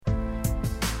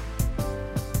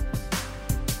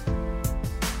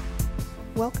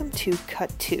Welcome to Cut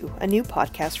 2, a new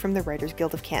podcast from the Writers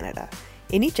Guild of Canada.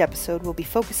 In each episode, we'll be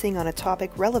focusing on a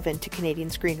topic relevant to Canadian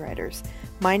screenwriters.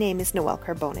 My name is Noelle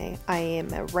Carbone. I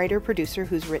am a writer-producer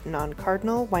who's written on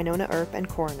Cardinal, Wynonna Earp, and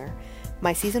Coroner.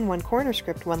 My Season 1 Coroner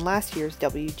script won last year's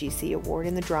WGC Award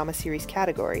in the Drama Series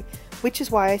category, which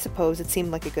is why I suppose it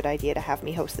seemed like a good idea to have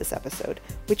me host this episode,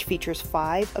 which features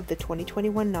 5 of the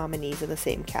 2021 nominees in the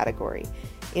same category.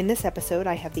 In this episode,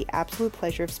 I have the absolute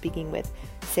pleasure of speaking with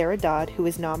Sarah Dodd, who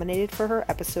is nominated for her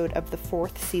episode of the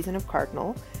 4th season of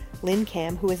Cardinal, Lynn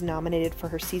Kam, who is nominated for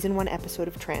her Season 1 episode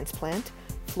of Transplant,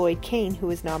 Floyd Kane, who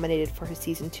is nominated for her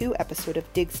Season 2 episode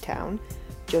of Diggstown,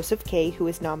 Joseph Kay, who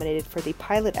is nominated for the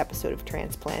pilot episode of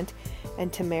Transplant,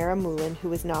 and Tamara Moulin,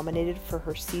 who is nominated for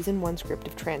her Season 1 script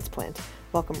of Transplant.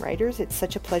 Welcome, writers. It's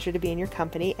such a pleasure to be in your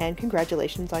company, and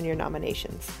congratulations on your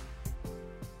nominations.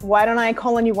 Why don't I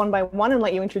call on you one by one and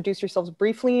let you introduce yourselves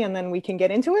briefly, and then we can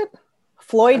get into it?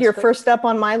 Floyd, you're first up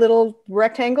on my little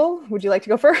rectangle. Would you like to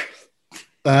go first?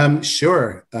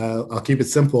 Sure. I'll keep it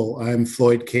simple. I'm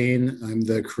Floyd Kane. I'm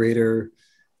the creator,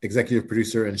 executive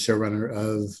producer, and showrunner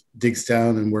of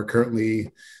Diggstown, and we're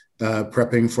currently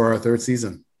prepping for our 3rd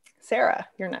season. Sarah,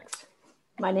 you're next.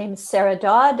 My name is Sarah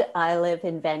Dodd. I live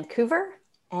in Vancouver,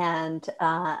 and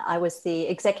I was the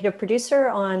executive producer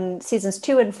on seasons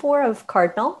 2 and 4 of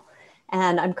Cardinal,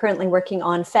 and I'm currently working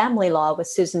on Family Law with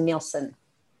Susan Nielsen.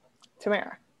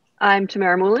 Tamara. I'm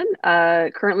Tamara Moulin,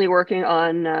 currently working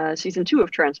on season 2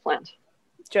 of Transplant.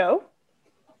 Joe.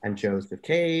 I'm Joseph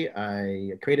Kay.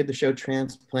 I created the show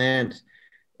Transplant,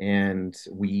 and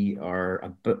we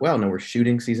are, we're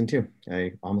shooting season 2.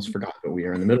 I almost forgot, but we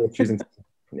are in the middle of choosing.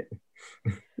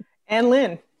 And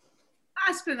Lynn.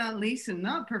 Last but not least, and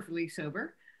not perfectly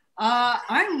sober,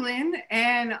 I'm Lynn,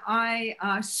 and I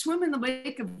swim in the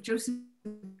wake of Joseph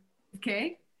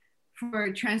Kay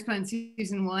for Transplant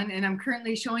season 1, and I'm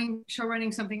currently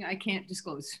showrunning something I can't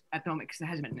disclose at the moment because it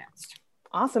hasn't been announced.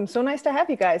 Awesome. So nice to have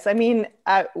you guys. I mean,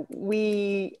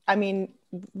 look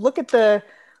at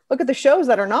the shows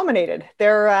that are nominated.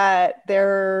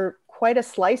 They're quite a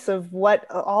slice of what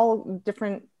all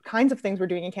different kinds of things we're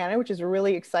doing in Canada, which is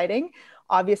really exciting.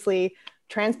 Obviously,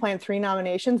 Transplant 3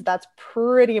 nominations, that's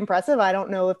pretty impressive. I don't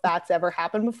know if that's ever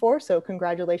happened before. So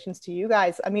congratulations to you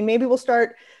guys. I mean, maybe we'll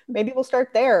start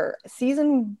there.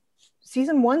 Season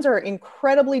 1s are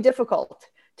incredibly difficult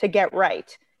to get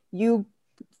right. You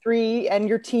 3 and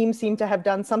your team seem to have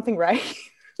done something right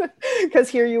because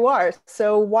here you are.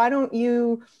 So why don't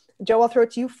you, Joe, I'll throw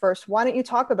it to you first. Why don't you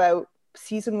talk about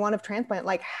season 1 of Transplant?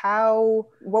 Like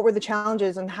what were the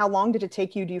challenges and how long did it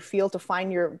take you, do you feel, to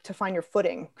find your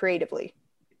footing creatively?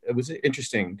 It was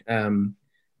interesting.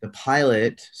 The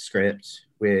pilot script,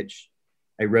 which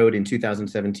I wrote in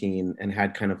 2017 and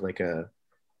had kind of like a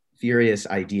furious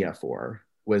idea for,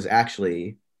 was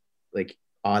actually, like,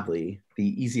 oddly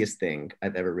the easiest thing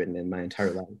I've ever written in my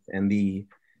entire life. And the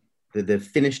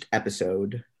finished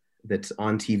episode that's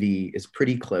on TV is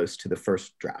pretty close to the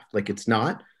first draft. Like, it's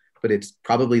not, but it's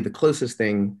probably the closest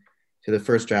thing to the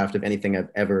first draft of anything I've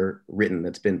ever written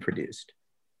that's been produced.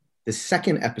 The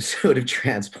second episode of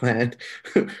Transplant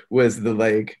was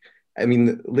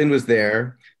Lynn was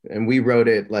there and we wrote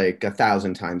it like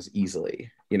 1,000 times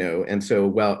easily, you know? And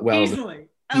so, easily.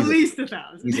 At least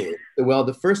 1,000. Easily. Well,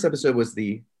 the first episode was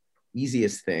the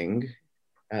easiest thing.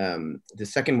 The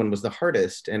second one was the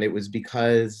hardest, and it was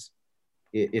because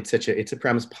it's a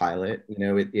premise pilot. You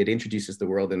know, it introduces the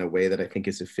world in a way that I think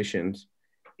is efficient.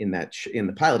 In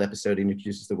the pilot episode, it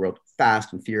introduces the world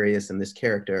fast and furious, and this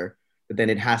character. But then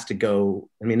it has to go.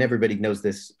 I mean, everybody knows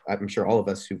this. I'm sure all of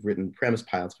us who've written premise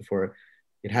pilots before.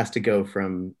 It has to go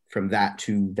from that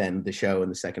to then the show in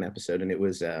the second episode, and it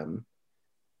was.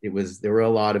 There were a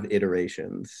lot of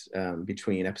iterations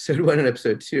between episode 1 and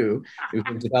episode 2. It was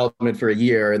in development for a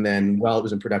year, and then while it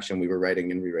was in production, we were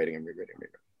writing and rewriting and rewriting.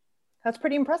 That's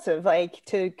pretty impressive. Like,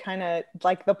 to kind of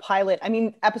like the pilot. I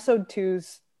mean, episode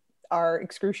 2s are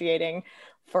excruciating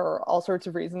for all sorts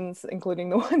of reasons, including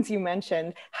the ones you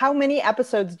mentioned. How many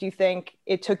episodes do you think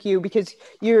it took you? Because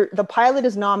the pilot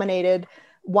is nominated,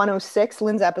 106.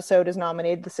 Lynn's episode is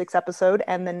nominated, the 6th episode,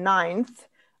 and the 9th.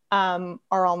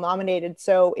 Are all nominated.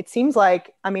 So it seems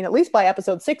like, I mean, at least by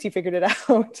episode 6, you figured it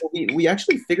out. We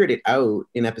actually figured it out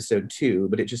in episode 2,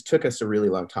 but it just took us a really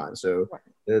long time. So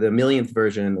the millionth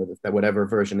version, or whatever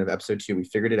version of episode 2, we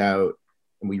figured it out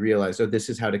and we realized, this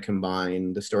is how to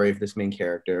combine the story of this main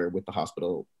character with the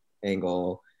hospital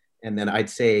angle. And then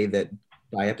I'd say that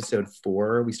by episode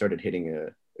 4, we started hitting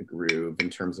a groove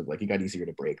in terms of, like, it got easier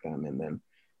to break them. And then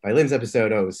By Lynn's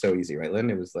episode, it was so easy, right, Lynn?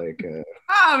 It was like,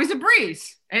 oh, it was a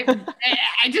breeze.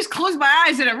 I just closed my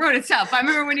eyes and it wrote itself. I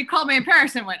remember when you called me in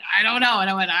Paris and went, I don't know. And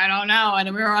I went, I don't know. And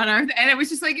we were on Earth, and it was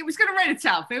just like, it was going to write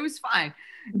itself. It was fine.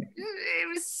 It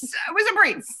was a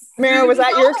breeze. Mara, was that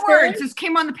your experience? Words just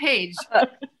came on the page.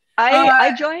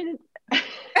 I joined.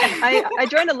 I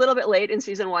joined a little bit late in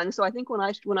season 1, so I think when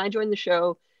I joined the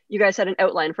show, you guys had an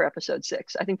outline for episode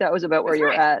 6. I think that was about where you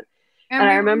were at. And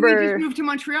I remember we just moved to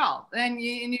Montreal, and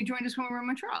you joined us when we were in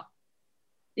Montreal.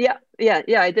 Yeah,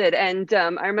 I did. And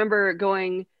I remember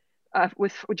going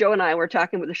with Joe, and I were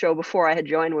talking with the show before I had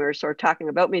joined. We were sort of talking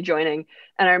about me joining,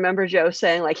 and I remember Joe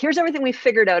saying, like, here's everything we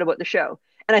figured out about the show.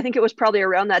 And I think it was probably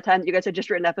around that time that you guys had just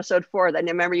written episode 4. That I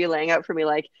remember you laying out for me,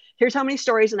 like, here's how many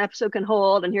stories an episode can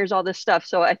hold, and here's all this stuff.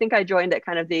 So I think I joined at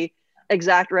kind of the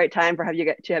exact right time for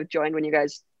you to have joined when you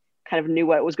guys kind of knew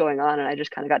what was going on, and I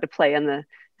just kind of got to play in the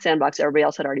sandbox everybody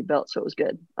else had already built, so it was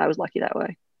good. I was lucky that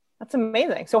way. That's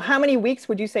amazing. So how many weeks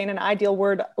would you say in an ideal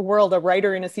world a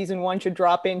writer in a season 1 should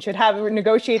drop in, should have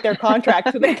negotiate their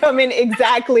contract so they come in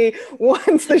exactly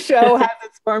once the show has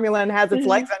its formula and has its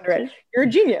legs under it? You're a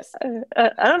genius.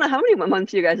 I don't know how many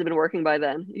months you guys have been working by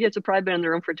then. You guys have probably been in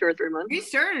the room for 2 or 3 months. We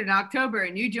started in October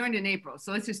and you joined in April,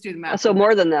 so let's just do the math. So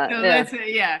more than that. So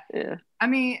yeah. I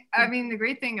mean, the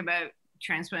great thing about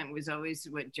Transplant was always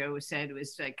what Joe said,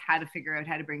 was like how to figure out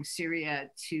how to bring Syria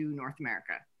to North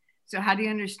America. So how do you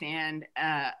understand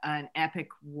an epic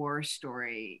war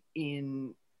story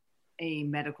in a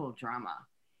medical drama?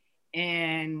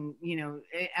 And,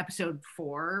 episode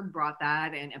 4 brought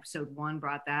that, and episode 1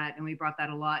 brought that, and we brought that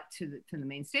a lot to the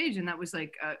main stage. And that was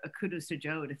like a kudos to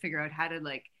Joe to figure out how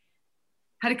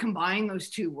to combine those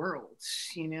two worlds,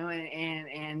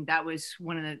 and that was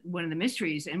one of the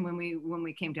mysteries. And when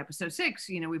we came to episode 6,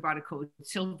 we brought a Code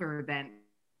Silver event,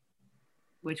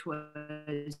 which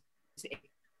was a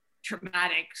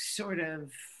traumatic sort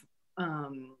of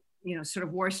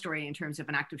war story in terms of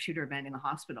an active shooter event in the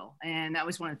hospital. And that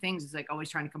was one of the things, is like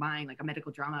always trying to combine like a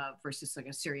medical drama versus like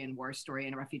a Syrian war story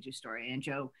and a refugee story. And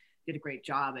Joe did a great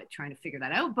job at trying to figure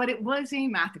that out, but it was a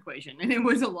math equation and it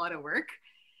was a lot of work.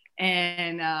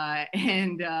 And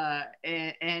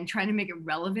trying to make it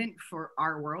relevant for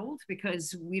our world,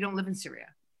 because we don't live in Syria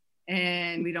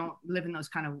and we don't live in those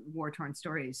kind of war-torn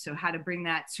stories. So how to bring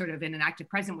that sort of in an active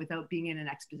present without being in an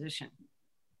exposition.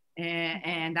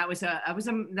 And that was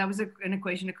an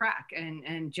equation to crack.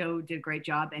 And Joe did a great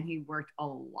job, and he worked a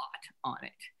lot on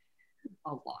it,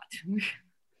 a lot.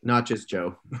 Not just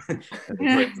Joe. I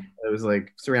was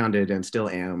like surrounded, and still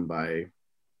am, by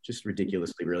just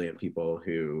ridiculously brilliant people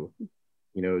who,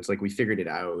 it's like we figured it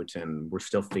out and we're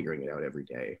still figuring it out every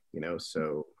day,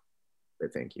 so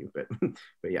thank you. But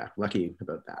yeah, lucky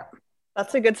about that.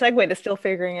 That's a good segue to still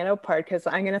figuring it out part, because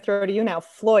I'm going to throw to you now.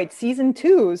 Floyd, season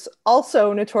 2's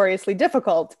also notoriously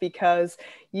difficult, because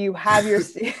you have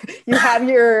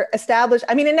your established,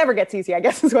 I mean, it never gets easy, I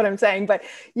guess is what I'm saying, but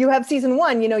you have season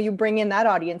 1, you bring in that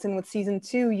audience, and with season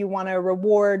 2, you want to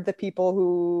reward the people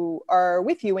who are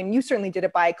with you. And you certainly did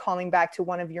it by calling back to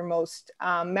one of your most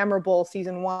memorable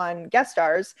season 1 guest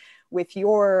stars with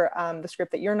your, the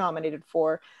script that you're nominated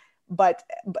for. But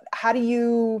how do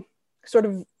you sort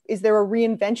of, is there a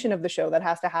reinvention of the show that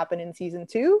has to happen in season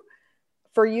 2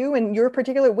 for you and your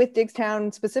particular with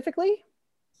Digstown specifically?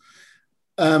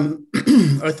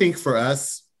 I think for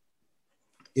us,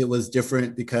 it was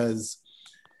different because,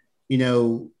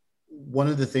 one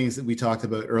of the things that we talked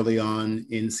about early on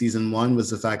in season 1 was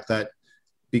the fact that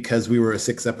because we were a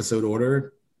 6-episode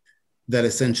order, that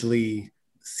essentially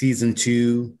season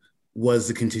 2 was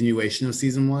the continuation of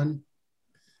season 1.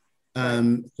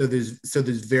 So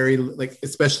there's very, like,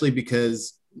 especially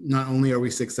because not only are we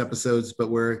 6 episodes, but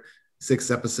we're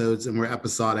 6 episodes and we're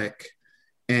episodic,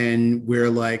 and we're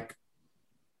like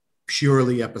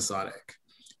purely episodic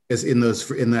as in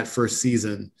that first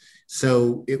season.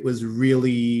 So it was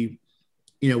really,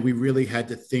 we really had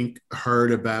to think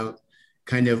hard about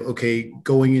kind of, okay,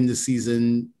 going into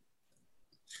season,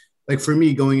 like for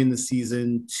me, going into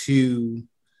season 2,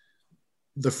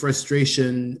 the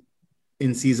frustration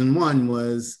in season 1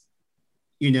 was,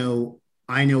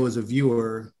 I know as a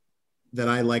viewer that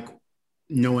I like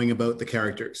knowing about the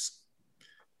characters.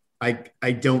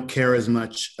 I don't care as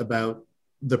much about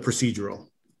the procedural.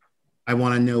 I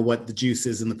want to know what the juice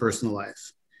is in the personal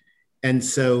life. And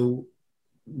so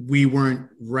we weren't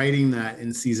writing that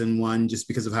in season 1 just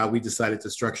because of how we decided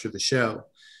to structure the show.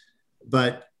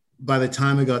 But by the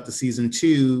time I got to season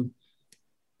 2,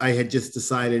 I had just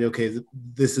decided, okay,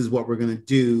 this is what we're going to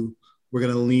do. We're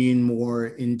going to lean more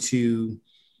into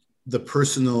the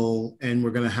personal, and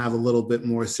we're going to have a little bit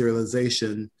more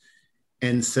serialization.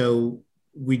 And so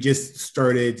we just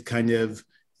started kind of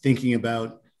thinking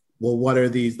about, well, what are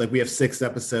these, like we have 6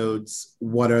 episodes.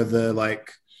 What are the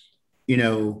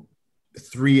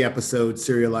 3 episode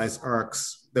serialized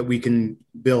arcs that we can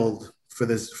build for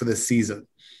this season?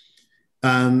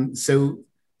 So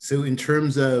in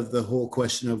terms of the whole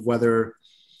question of whether,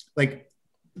 like,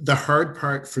 the hard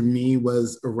part for me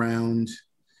was around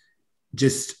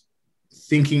just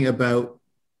thinking about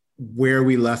where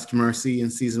we left Marcy in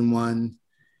season 1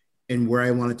 and where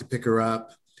I wanted to pick her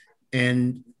up.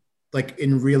 And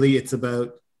really it's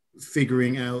about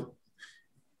figuring out,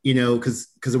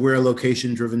 because we're a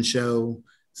location driven show.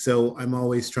 So I'm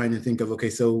always trying to think of, okay,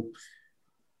 so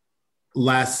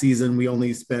last season we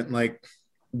only spent like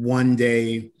 1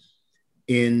 day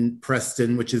in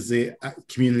Preston, which is the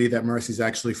community that Marcy's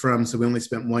actually from. So we only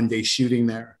spent 1 day shooting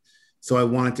there. So I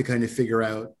wanted to kind of figure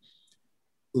out,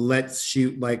 let's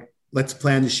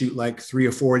plan to shoot like 3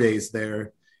 or 4 days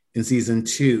there in season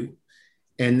 2.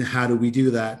 And how do we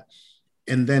do that?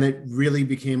 And then it really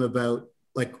became about,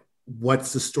 like,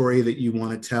 what's the story that you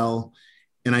want to tell?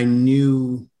 And I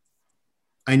knew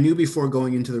before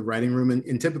going into the writing room,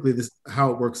 and typically this,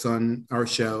 how it works on our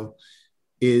show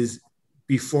is,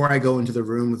 before I go into the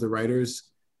room with the writers,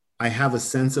 I have a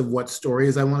sense of what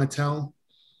stories I want to tell.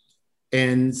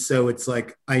 And so it's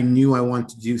like, I knew I wanted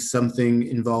to do something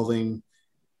involving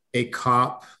a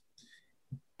cop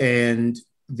and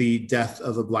the death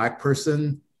of a Black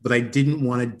person, but I didn't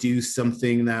want to do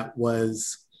something I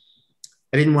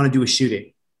didn't want to do a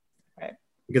shooting. Right.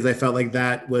 Because I felt like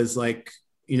that was like,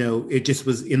 it just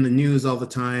was in the news all the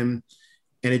time,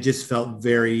 and it just felt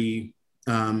very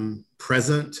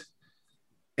present.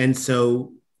 And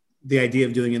so the idea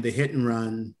of doing it the hit and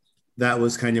run, that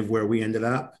was kind of where we ended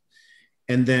up.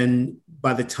 And then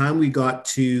by the time we got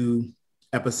to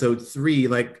episode 3,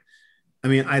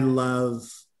 I love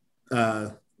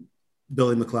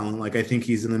Billy McClellan. I think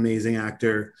he's an amazing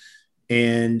actor,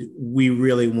 and we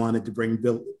really wanted to bring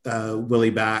Willie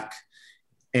back.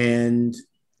 And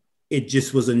it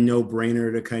just was a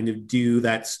no-brainer to kind of do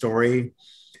that story.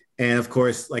 And of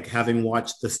course, having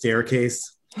watched The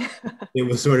Staircase, it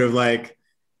was sort of like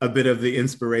a bit of the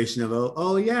inspiration of,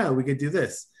 oh yeah, we could do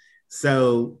this.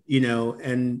 So, yeah,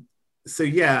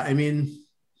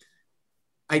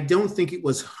 I don't think it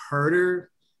was harder,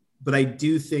 but I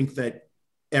do think that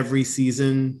every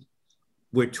season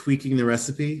we're tweaking the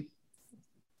recipe,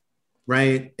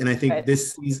 right? And I think right.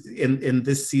 This season, in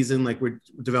this season, we're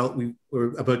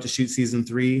about to shoot season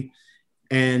 3,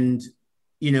 and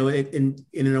in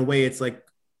a way, it's like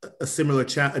a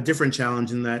different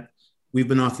challenge in that we've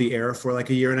been off the air for like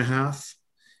a year and a half.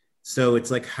 So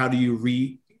it's like, how do you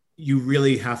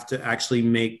really have to actually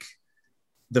make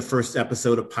the first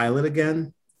episode a pilot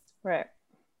again. Right.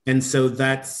 And so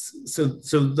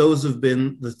so those have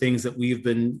been the things that we've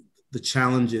been the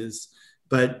challenges.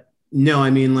 But no,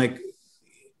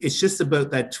 it's just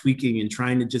about that tweaking and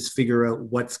trying to just figure out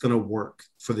what's going to work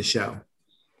for the show.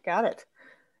 Got it.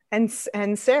 And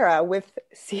Sarah,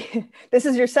 this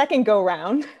is your second go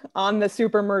round on the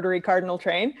super murdery Cardinal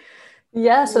train.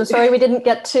 Yes, I'm sorry we didn't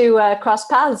get to cross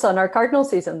paths on our Cardinal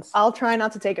seasons. I'll try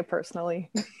not to take it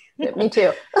personally. Me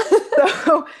too.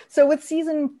 So with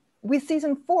season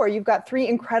 4, you've got 3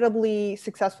 incredibly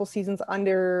successful seasons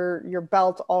under your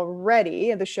belt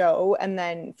already, the show. And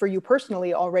then for you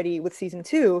personally already with season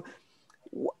 2,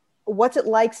 what's it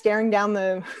like staring down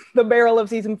the barrel of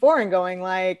season 4 and going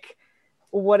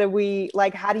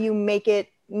how do you make it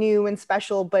new and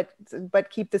special, but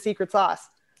keep the secret sauce?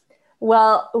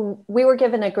 Well, we were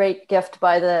given a great gift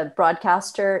by the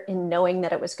broadcaster in knowing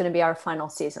that it was going to be our final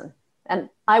season. And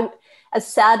as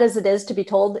sad as it is to be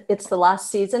told it's the last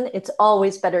season, it's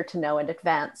always better to know in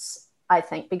advance, I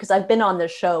think, because I've been on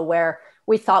this show where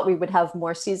we thought we would have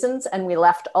more seasons and we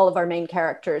left all of our main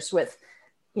characters with,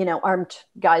 armed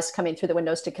guys coming through the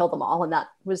windows to kill them all. And that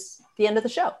was the end of the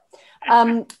show.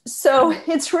 So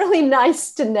it's really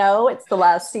nice to know it's the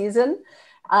last season,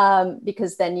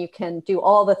 because then you can do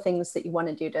all the things that you want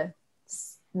to do to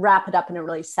wrap it up in a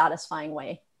really satisfying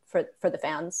way for the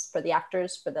fans, for the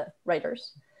actors, for the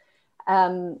writers.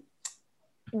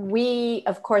 We,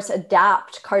 of course,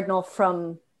 adapt Cardinal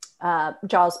from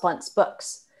Giles Blunt's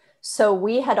books. So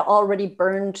we had already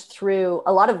burned through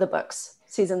a lot of the books,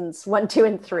 seasons 1, 2,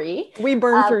 and 3. We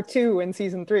burned through 2 in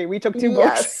season 3. We took 2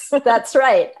 books. Yes, that's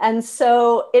right. And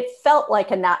so it felt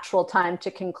like a natural time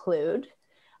to conclude.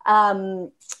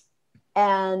 And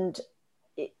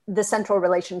the central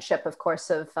relationship, of course,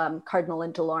 of Cardinal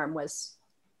and Delorme was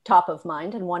top of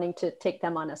mind, and wanting to take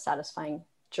them on a satisfying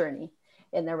journey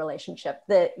in their relationship.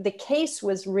 The case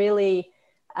was really,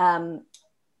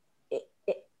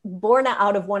 born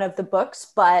out of one of the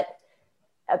books, but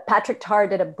Patrick Tarr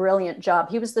did a brilliant job.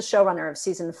 He was the showrunner of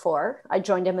season 4. I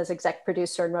joined him as exec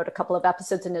producer and wrote a couple of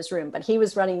episodes in his room, but he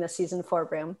was running the season 4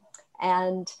 room.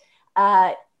 And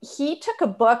he took a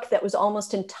book that was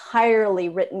almost entirely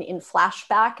written in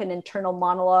flashback and internal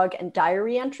monologue and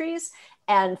diary entries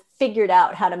and figured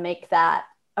out how to make that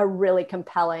a really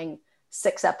compelling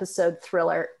 6-episode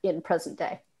thriller in present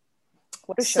day.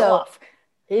 What a show off.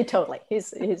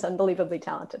 He's unbelievably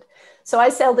talented. So I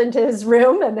sailed into his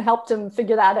room and helped him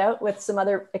figure that out with some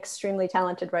other extremely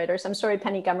talented writers. I'm sorry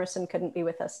Penny Gumerson couldn't be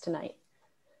with us tonight.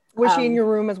 Was she in your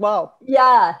room as well?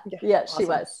 Yeah, awesome. She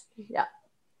was. Yeah.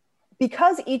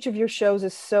 Because each of your shows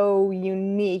is so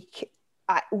unique,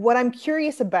 what I'm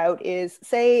curious about is,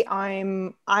 say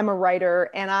I'm a writer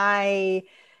and I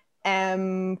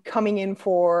am coming in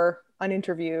for an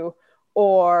interview,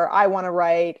 or I want to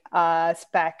write a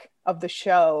spec of the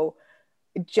show.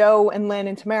 Joe and Lynn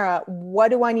and Tamara, what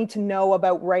do I need to know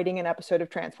about writing an episode of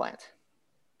Transplant?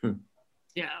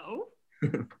 Joe?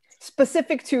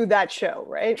 Specific to that show,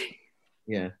 right?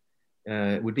 Yeah.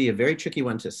 It would be a very tricky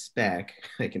one to spec,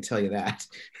 I can tell you that.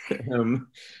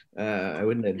 I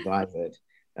wouldn't advise it.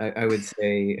 I would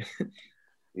say,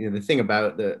 the thing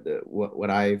about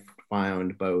what I've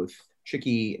found both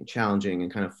tricky and challenging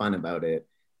and kind of fun about it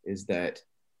is that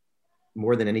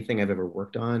more than anything I've ever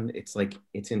worked on, it's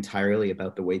entirely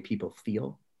about the way people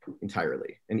feel,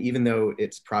 entirely. And even though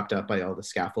it's propped up by all the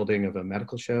scaffolding of a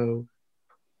medical show,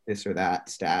 this or that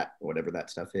stat, whatever that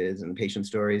stuff is, and patient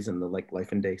stories and the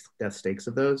life and death stakes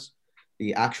of those,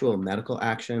 the actual medical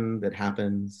action that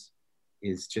happens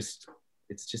is just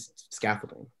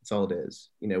scaffolding. That's all it is.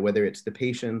 Whether it's the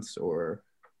patients or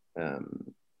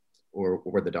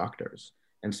the doctors.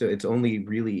 And so it's only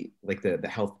really like the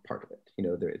health part of it,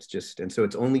 and so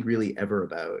it's only really ever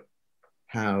about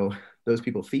how those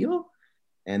people feel,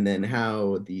 and then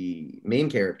how the main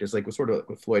characters, like sort of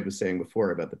what Floyd was saying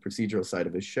before about the procedural side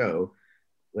of his show,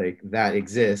 like that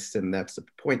exists and that's the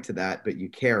point to that, but you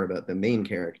care about the main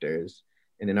characters.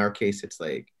 And in our case, it's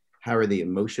like, how are the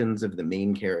emotions of the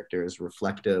main characters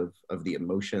reflective of the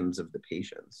emotions of the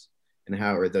patients? And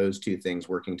how are those two things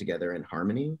working together in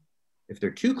harmony? If they're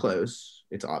too close,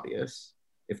 it's obvious.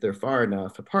 If they're far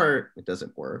enough apart, it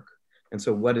doesn't work. And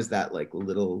so what is that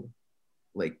little,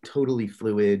 totally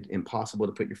fluid, impossible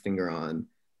to put your finger on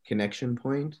connection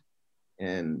point?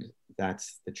 And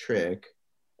that's the trick.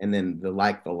 And then the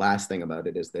last thing about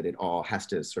it is that it all has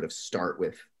to sort of start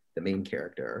with the main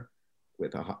character,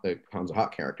 with Han's a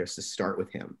hot character, is to start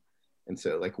with him. And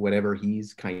so whatever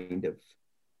he's kind of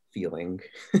feeling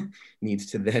needs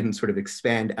to then sort of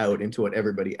expand out into what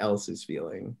everybody else is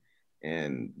feeling.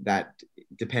 And that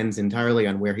depends entirely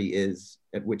on where he is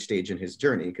at which stage in his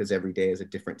journey, because every day is a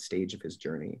different stage of his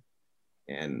journey.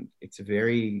 And it's a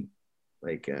very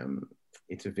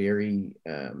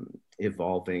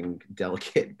evolving,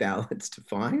 delicate balance to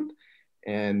find.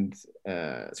 And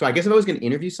so I guess if I was going to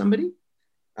interview somebody,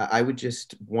 I would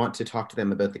just want to talk to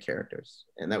them about the characters.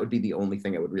 And that would be the only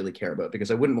thing I would really care about,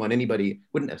 because I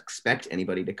wouldn't expect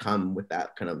anybody to come with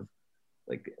that kind of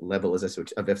level of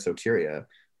esoteria,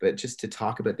 but just to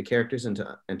talk about the characters and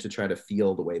to try to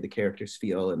feel the way the characters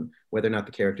feel, and whether or not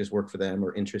the characters work for them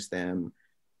or interest them,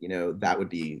 that would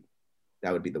be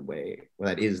the way. Well,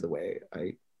 that is the way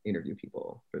I interview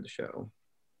people for the show.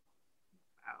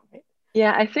 Wow.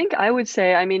 Yeah, I think I would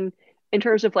say, in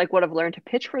terms of what I've learned to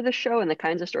pitch for this show and the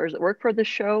kinds of stories that work for this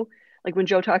show, when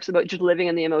Joe talks about just living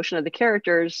in the emotion of the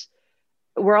characters,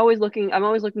 I'm always looking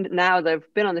now that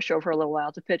I've been on the show for a little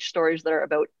while to pitch stories that are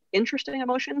about interesting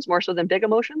emotions more so than big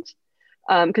emotions.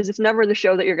 Because it's never the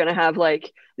show that you're going to have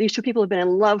these two people have been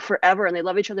in love forever and they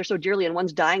love each other so dearly and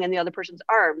one's dying in the other person's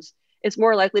arms. It's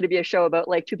more likely to be a show about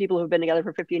two people who've been together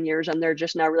for 15 years and they're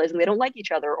just now realizing they don't like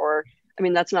each other, or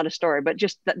that's not a story, but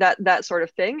just that sort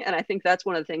of thing. And I think that's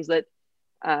one of the things that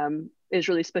is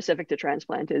really specific to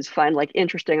Transplant, is find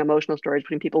interesting emotional stories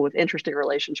between people with interesting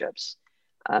relationships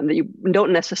that you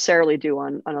don't necessarily do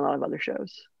on a lot of other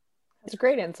shows. That's a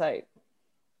great insight.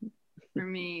 For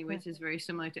me, which is very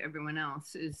similar to everyone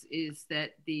else, is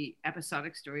that the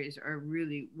episodic stories are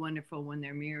really wonderful when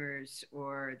they're mirrors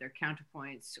or they're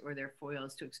counterpoints or they're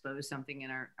foils to expose something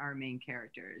in our main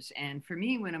characters. And for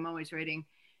me, when I'm always writing,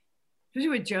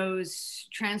 especially with Joe's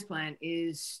Transplant,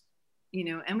 is,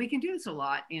 and we can do this a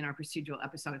lot in our procedural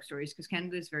episodic stories, because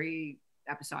Canada is very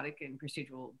episodic and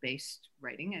procedural based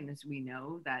writing, and as we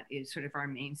know, that is sort of our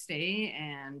mainstay,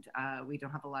 and we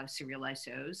don't have a lot of serialized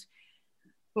shows.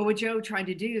 But what Joe tried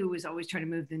to do was always try to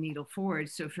move the needle forward.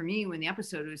 So for me, when the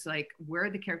episode was where are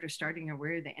the characters starting or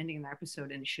where are they ending in the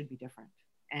episode, and it should be different.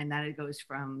 and that it goes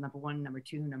from number 1, number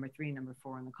 2, number 3, number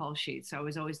 4 on the call sheet. So I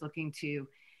was always looking to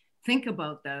think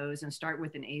about those and start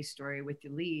with an A story with the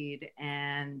lead,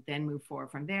 and then move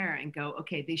forward from there and go,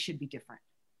 okay, they should be different.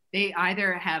 They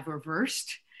either have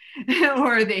reversed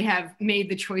or they have made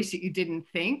the choice that you didn't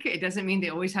think. It doesn't mean they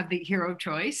always have the hero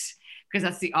choice, because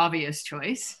that's the obvious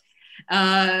choice.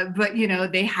 But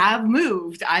they have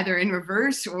moved either in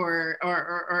reverse or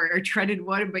treaded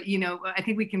water. But I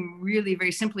think we can really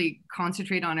very simply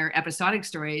concentrate on our episodic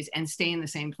stories and stay in the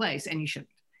same place. And you shouldn't.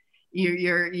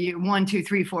 You're 1, 2,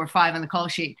 3, 4, 5 on the call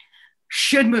sheet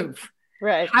should move.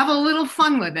 Right. Have a little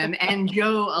fun with them. And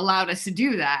Joe allowed us to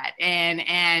do that.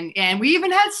 And we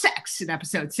even had sex in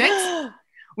episode 6.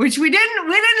 Which we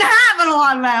didn't have in a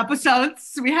lot of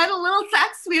episodes. We had a little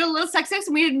sex,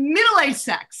 and we had middle-aged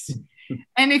sex.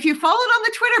 And if you followed on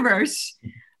the Twitterverse,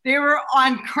 they were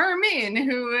on Carmen,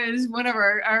 who is one of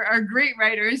our great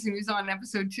writers, who was on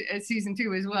season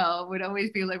 2 as well, would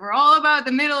always be like, we're all about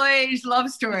the middle-aged love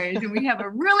stories, and we have a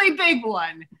really big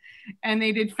one. And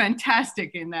they did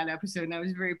fantastic in that episode. And I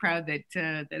was very proud that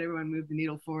everyone moved the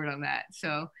needle forward on that.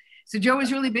 So Joe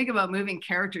was really big about moving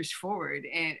characters forward,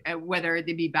 and whether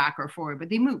they be back or forward, but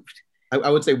they moved. I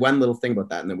would say one little thing about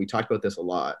that, and then we talked about this a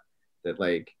lot, that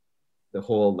like the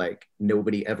whole like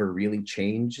nobody ever really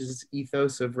changes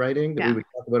ethos of writing that we would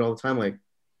talk about all the time. Like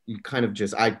you kind of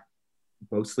just, I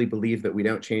mostly believe that we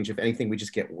don't change. If anything, we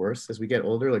just get worse as we get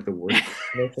older, like the worst.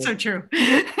 So true.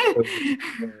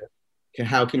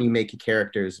 How can you make your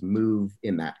characters move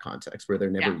in that context where they're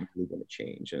never really going to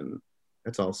change? And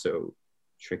that's also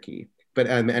tricky. But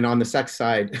and on the sex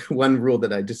side, one rule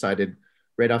that I decided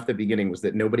right off the beginning was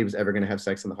that nobody was ever going to have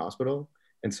sex in the hospital.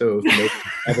 And so if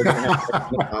ever going to have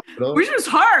sex in the hospital, which was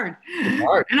hard.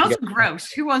 And also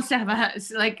gross. Who wants to have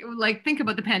like think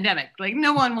about the pandemic. Like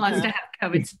no one wants to have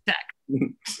COVID sex.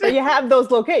 But you have those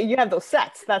you have those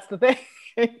sets. That's the thing.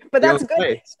 But that's good.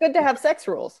 It's good to have sex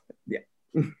rules. Yeah.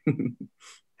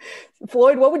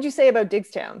 Floyd, what would you say about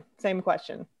Digstown? Same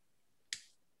question.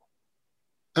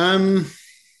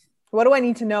 What do I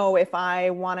need to know if I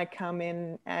want to come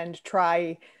in and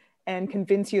try and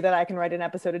convince you that I can write an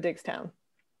episode of Digstown?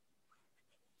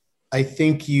 I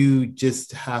think you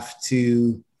just have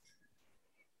to,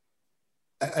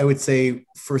 I would say,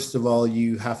 first of all,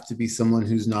 you have to be someone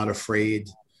who's not afraid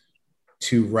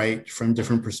to write from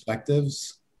different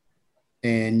perspectives.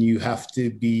 And you have to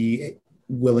be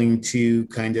willing to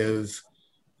kind of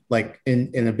like,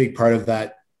 and a big part of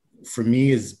that for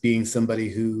me is being somebody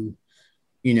who,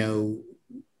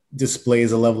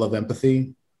 displays a level of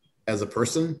empathy as a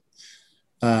person.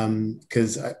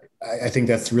 Because I think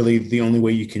that's really the only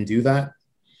way you can do that.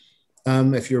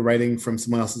 If you're writing from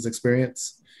someone else's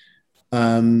experience.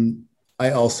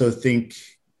 I also think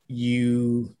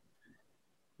you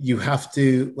have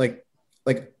to like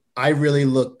I really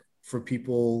look for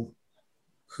people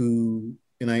who,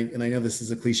 and I know this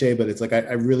is a cliche, but it's like,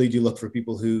 I really do look for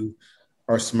people who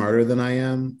are smarter than I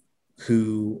am,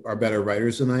 who are better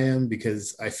writers than I am,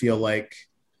 because I feel like,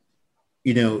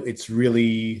 it's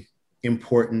really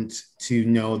important to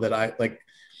know that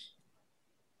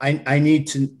I need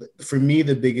to, for me,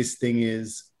 the biggest thing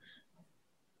is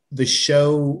the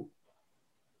show.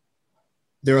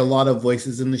 There are a lot of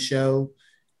voices in the show,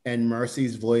 and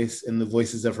Marcy's voice and the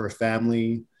voices of her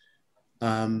family,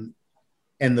 and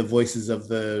the voices of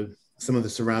some of the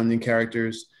surrounding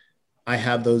characters, I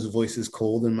have those voices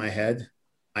cold in my head.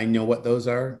 I know what those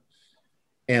are.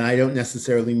 And I don't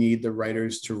necessarily need the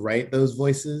writers to write those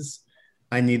voices.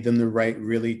 I need them to write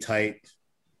really tight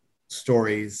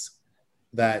stories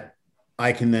that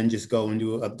I can then just go and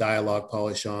do a dialogue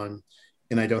polish on.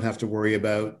 And I don't have to worry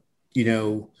about,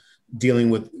 dealing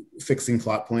with fixing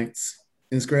plot points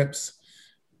in scripts.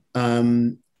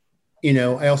 I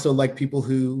also like people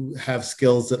who have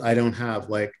skills that I don't have.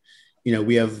 Like,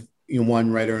 we have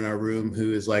one writer in our room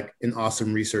who is like an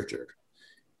awesome researcher.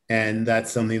 And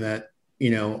that's something that,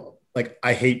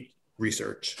 I hate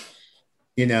research.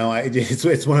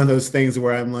 It's one of those things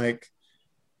where I'm like,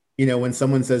 when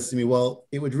someone says to me, well,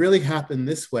 it would really happen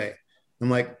this way. I'm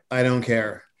like, I don't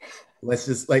care. Let's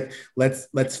just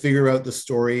let's figure out the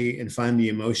story and find the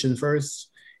emotion first.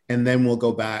 And then we'll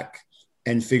go back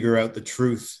and figure out the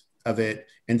truth of it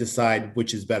and decide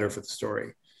which is better for the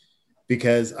story.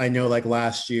 Because I know like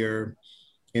last year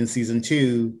in season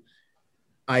 2,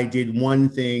 I did one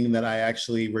thing that I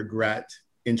actually regret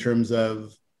in terms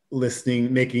of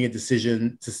making a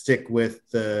decision to stick with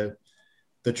the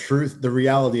truth, the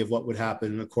reality of what would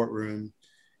happen in a courtroom,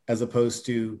 as opposed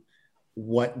to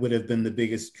what would have been the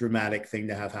biggest dramatic thing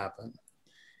to have happen.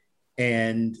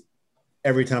 And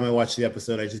every time I watch the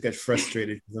episode, I just get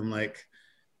frustrated because I'm like,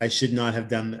 I should not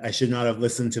have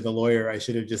listened to the lawyer. I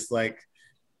should have just like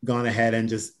gone ahead and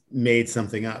just made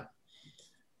something up.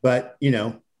 But, you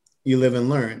know, you live and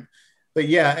learn. But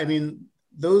yeah, I mean,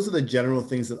 those are the general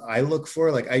things that I look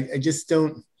for. Like, I just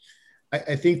don't,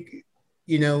 I think,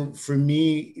 you know, for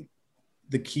me,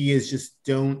 the key is just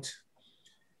I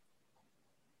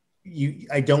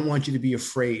don't want you to be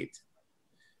afraid.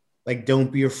 Like,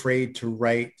 don't be afraid to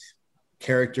write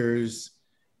characters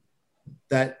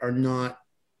that are not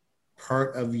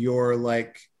part of your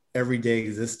like everyday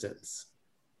existence.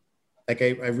 Like,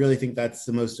 I really think that's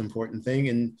the most important thing.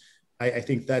 And I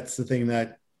think that's the thing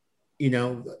that, you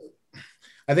know,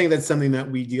 I think that's something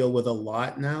that we deal with a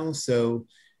lot now. So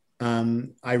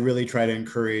I really try to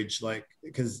encourage, like,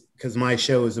 because my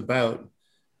show is about,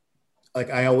 like,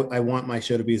 I want my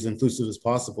show to be as inclusive as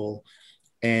possible.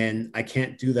 And I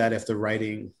can't do that if the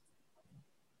writing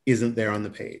isn't there on the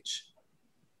page.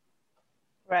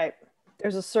 Right.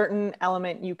 There's a certain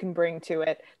element you can bring to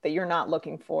it that you're not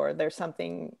looking for. There's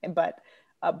something, but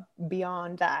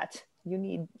beyond that, you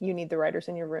need the writers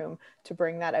in your room to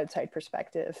bring that outside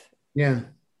perspective. Yeah.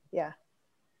 Yeah.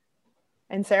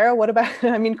 And Sarah, what about,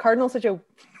 I mean, Cardinal's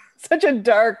such a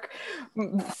dark,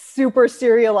 super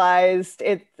serialized,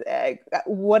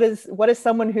 what is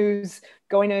someone who's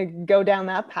going to go down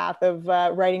that path of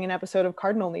writing an episode of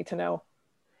Cardinal need to know?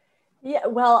 Yeah,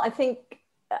 well, I think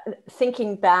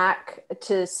thinking back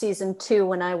to season 2,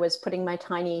 when I was putting my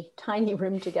tiny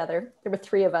room together, there were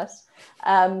 3 of us.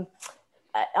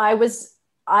 I was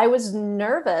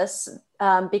nervous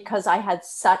because I had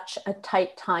such a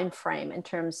tight time frame in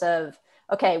terms of,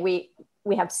 okay, we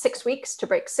have 6 weeks to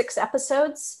break 6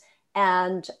 episodes,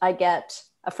 and I get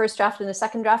a first draft and a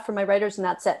second draft from my writers, and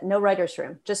that's it. No writer's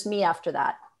room, just me after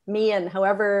that. Me and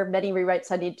however many rewrites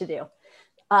I need to do,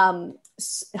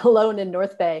 alone in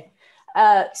North Bay.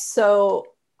 So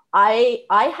I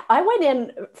went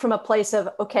in from a place of,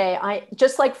 okay, I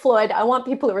just like Floyd, I want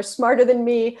people who are smarter than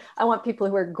me. I want people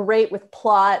who are great with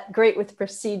plot, great with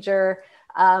procedure,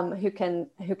 who can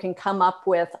come up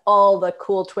with all the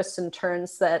cool twists and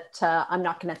turns that I'm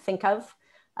not going to think of.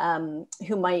 I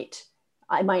might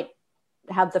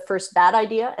have the first bad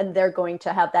idea, and they're going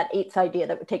to have that 8th idea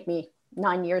that would take me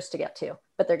 9 years to get to.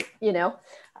 But they're, you know.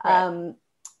 Right.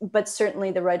 But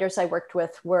certainly the writers I worked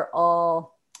with were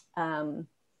all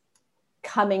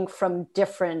coming from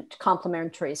different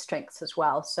complementary strengths as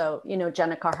well. So, you know,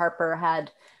 Jenica Harper had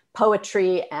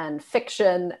poetry and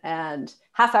fiction and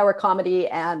half-hour comedy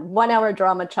and 1-hour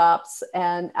drama chops.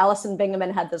 And Alison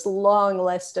Bingaman had this long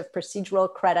list of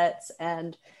procedural credits.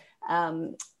 And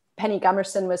Penny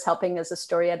Gummerson was helping as a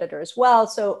story editor as well.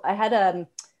 So I had a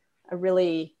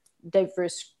really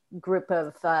diverse group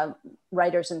of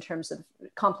writers in terms of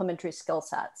complementary skill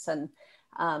sets, and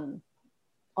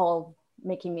all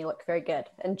making me look very good.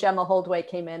 And Gemma Holdway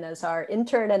came in as our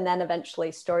intern and then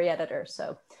eventually story editor.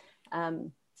 So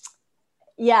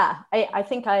yeah, I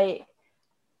think I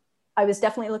was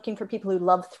definitely looking for people who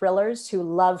love thrillers, who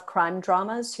love crime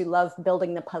dramas, who love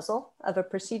building the puzzle of a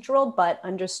procedural, but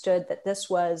understood that this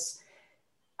was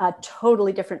a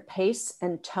totally different pace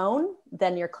and tone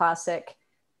than your classic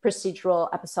procedural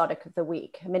episodic of the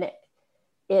week. I mean,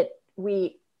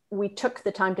 we took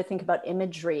the time to think about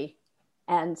imagery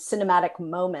and cinematic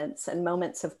moments and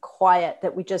moments of quiet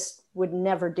that we just would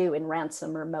never do in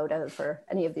Ransom or Motive or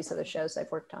any of these other shows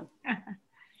I've worked on.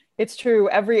 It's true.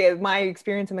 My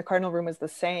experience in the Cardinal room was the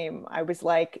same. I was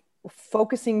like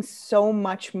focusing so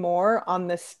much more on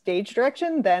the stage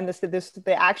direction than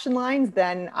the action lines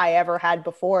than I ever had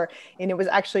before. And it was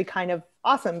actually kind of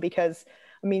awesome because,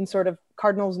 I mean, sort of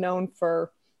Cardinal's known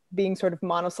for being sort of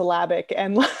monosyllabic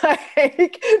and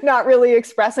like not really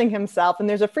expressing himself. And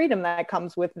there's a freedom that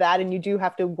comes with that. And you do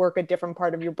have to work a different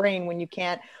part of your brain when you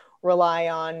can't rely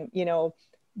on, you know,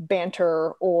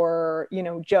 banter or, you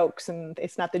know, jokes. And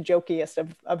it's not the jokiest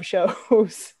of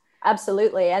shows.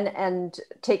 Absolutely. And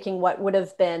taking what would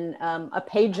have been a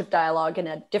page of dialogue in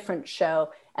a different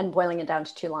show and boiling it down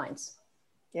to 2 lines.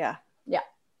 Yeah. Yeah.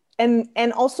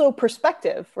 And also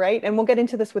perspective, right? And we'll get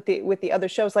into this with the other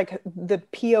shows, like the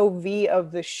POV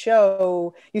of the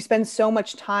show. You spend so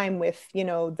much time with, you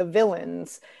know, the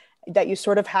villains that you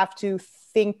sort of have to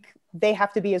think they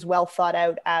have to be as well thought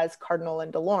out as Cardinal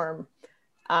and Delorme.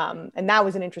 And that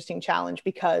was an interesting challenge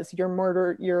because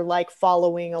you're like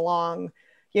following along,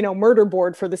 you know, murder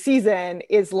board for the season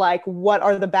is like, what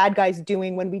are the bad guys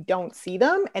doing when we don't see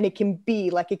them? And it can be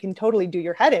like, it can totally do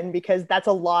your head in because that's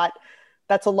a lot.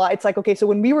 It's like, okay, so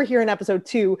when we were here in episode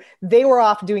 2, they were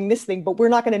off doing this thing, but we're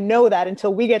not going to know that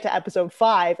until we get to episode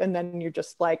 5. And then you're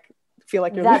just like, feel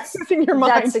like you're losing your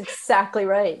mind. That's exactly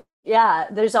right. Yeah,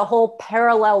 there's a whole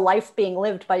parallel life being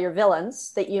lived by your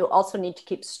villains that you also need to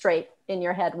keep straight in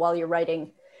your head while you're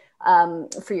writing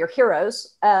for your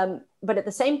heroes. But at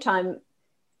the same time,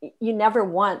 you never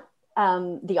want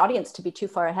the audience to be too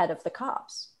far ahead of the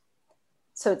cops.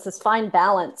 So it's this fine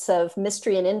balance of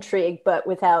mystery and intrigue, but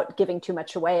without giving too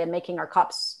much away and making our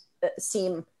cops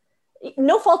seem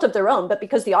no fault of their own, but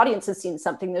because the audience has seen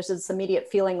something, there's this immediate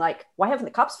feeling like, why haven't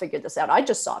the cops figured this out? I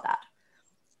just saw that.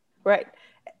 Right.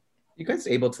 You guys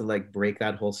able to like break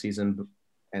that whole season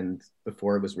and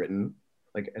before it was written,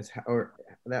 like as how, or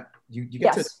that you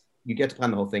get Yes. to you get to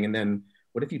plan the whole thing, and then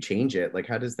what if you change it? Like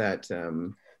how does that?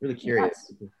 Really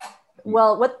curious. Yes.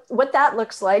 Well, what that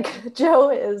looks like,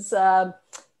 Joe, is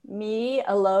me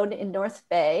alone in North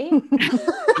Bay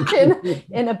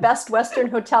in a Best Western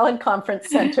Hotel and Conference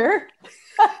Center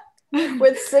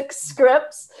with 6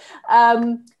 scripts.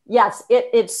 Yes,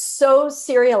 it's so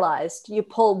serialized. You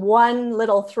pull one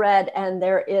little thread and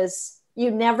you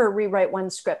never rewrite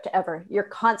one script ever. You're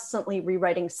constantly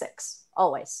rewriting 6,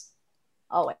 always.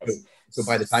 So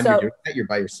by the time you're doing that, you're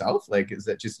by yourself? Like, is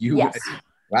that just you? Yes.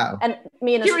 Wow. And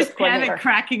me and a He was script coordinator.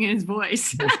 cracking in his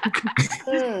voice.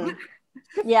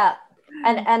 Yeah.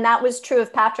 And that was true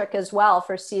of Patrick as well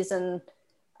for season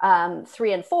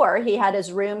 3 and 4. He had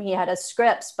his room, he had his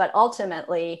scripts, but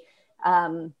ultimately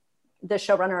the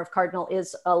showrunner of Cardinal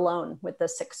is alone with the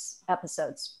 6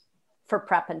 episodes for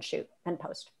prep and shoot and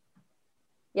post.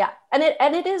 Yeah. And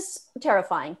it is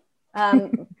terrifying.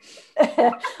 I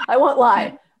won't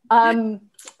lie.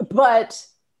 But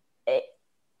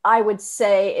I would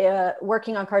say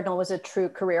working on Cardinal was a true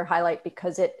career highlight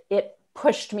because it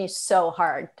pushed me so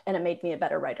hard and it made me a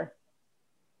better writer.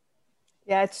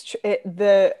 Yeah, it's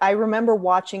I remember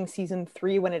watching season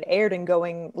 3 when it aired and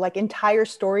going like entire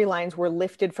storylines were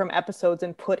lifted from episodes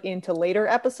and put into later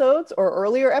episodes or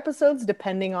earlier episodes,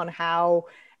 depending on how.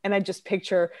 And I just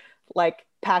picture like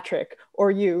Patrick or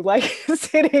you like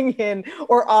sitting in,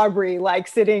 or Aubrey like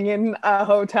sitting in a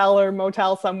hotel or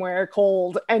motel somewhere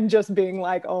cold and just being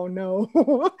like, oh no.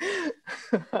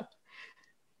 But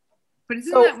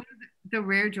isn't that one of the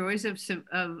rare joys of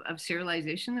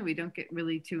serialization that we don't get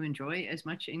really to enjoy as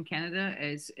much in Canada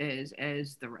as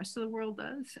the rest of the world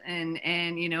does? And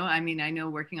you know, I mean, I know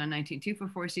working on 19-2 for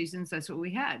 4 seasons, that's what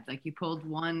we had. Like you pulled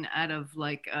one out of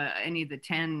like any of the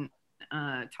 10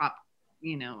 top,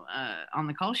 you know, on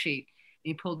the call sheet. And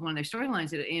you pulled one of their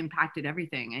storylines that impacted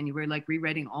everything, and you were like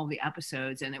rewriting all the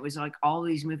episodes, and it was like all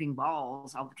these moving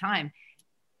balls all the time.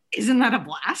 Isn't that a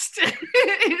blast?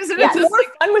 Isn't it's more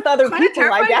fun with other people,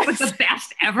 I guess. But the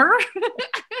best ever.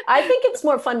 I think it's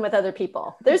more fun with other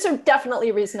people. There's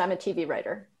definitely a reason I'm a TV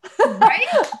writer. Right?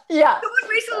 Yeah. Someone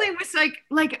recently was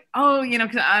like, oh, you know,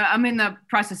 because I'm in the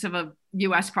process of a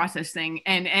US process thing,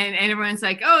 and everyone's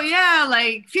like, oh yeah,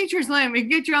 like features, Lynn, we can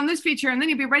get you on this feature, and then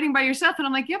you'd be writing by yourself. And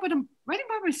I'm like, yeah, but I'm writing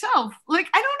by myself. Like,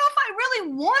 I don't know if I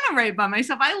really want to write by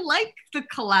myself. I like the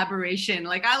collaboration.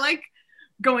 Like, I like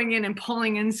going in and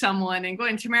pulling in someone and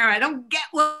going, Tamara, I don't get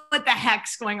what the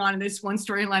heck's going on in this one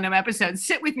storyline of episodes.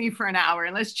 Sit with me for an hour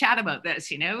and let's chat about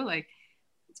this, you know? Like,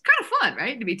 it's kind of fun,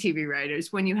 right? To be TV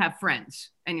writers when you have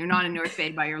friends and you're not in North Bay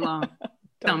by your lone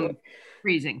thumb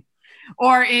freezing.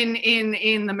 Or in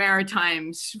the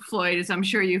Maritimes, Floyd, as I'm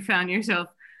sure you found yourself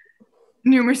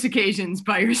numerous occasions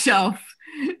by yourself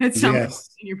at some point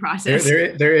in your process.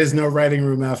 There is no writing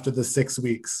room after the 6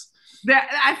 weeks.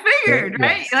 I figured,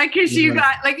 right? Yes. Like, because you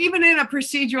got, like, even in a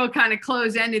procedural kind of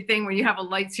closed-ended thing where you have a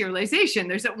light serialization,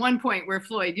 there's at one point where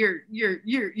Floyd, you're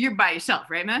by yourself,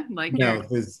 right, man? Like, no,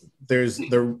 there's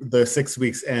the 6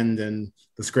 weeks end and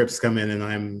the scripts come in and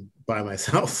I'm by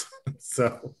myself.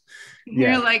 So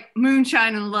you're like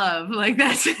moonshine and love, like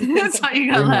that's all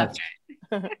you got left.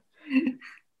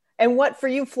 And what for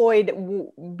you, Floyd,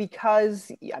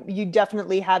 because you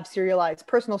definitely have serialized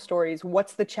personal stories,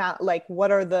 what's the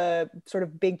what are the sort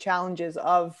of big challenges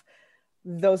of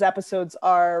those episodes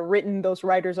are written, those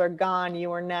writers are gone,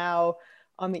 you are now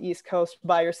on the East Coast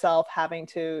by yourself having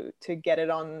to get it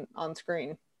on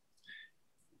screen?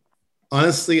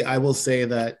 Honestly, I will say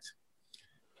that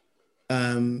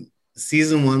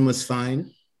season 1 was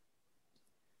fine.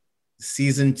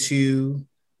 Season 2,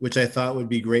 which I thought would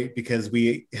be great because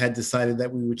we had decided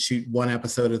that we would shoot one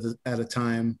episode at a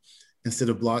time instead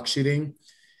of block shooting,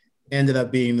 ended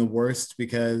up being the worst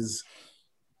because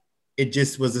it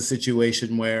just was a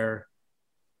situation where,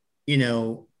 you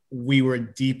know, we were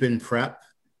deep in prep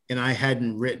and I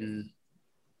hadn't written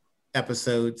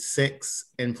episode 6.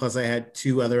 And plus I had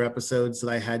 2 other episodes that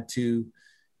I had to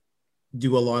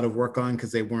do a lot of work on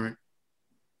because they weren't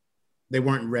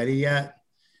ready yet.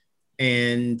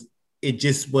 And it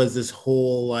just was this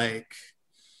whole like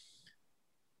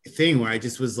thing where I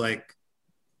just was like,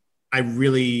 I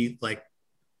really like,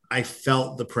 I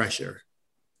felt the pressure,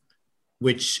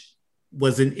 which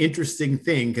was an interesting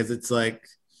thing because it's like,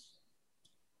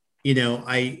 you know,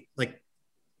 I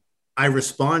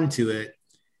respond to it,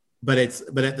 but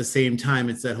at the same time,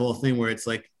 it's that whole thing where it's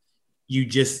like, you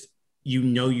just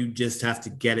have to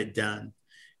get it done.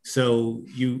 So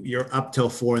you're up till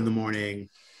 4 a.m,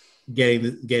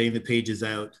 getting the pages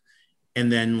out, and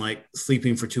then like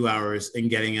sleeping for 2 hours and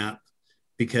getting up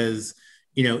because,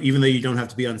 you know, even though you don't have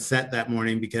to be on set that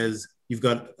morning because you've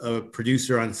got a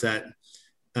producer on set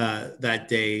that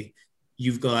day,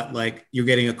 you're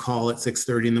getting a call at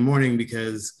 6:30 in the morning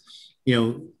because, you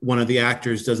know, one of the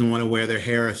actors doesn't want to wear their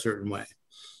hair a certain way.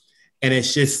 And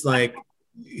it's just like,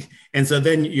 and so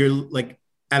then you're like,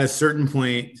 at a certain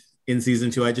point in season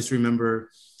 2, I just remember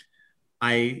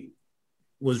I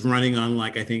was running on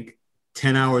like, I think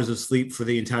 10 hours of sleep for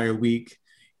the entire week.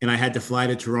 And I had to fly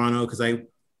to Toronto because I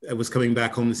was coming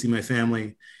back home to see my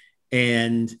family.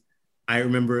 And I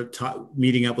remember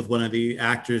meeting up with one of the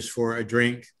actors for a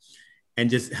drink and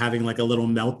just having like a little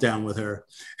meltdown with her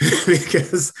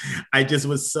because I just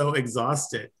was so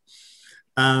exhausted.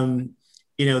 You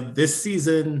know, this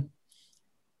season,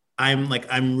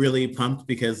 I'm really pumped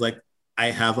because like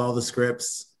I have all the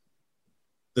scripts.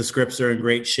 The scripts are in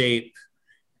great shape.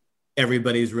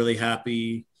 Everybody's really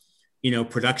happy. You know,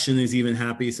 production is even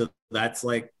happy. So that's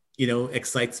like, you know,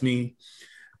 excites me.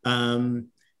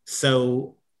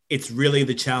 So it's really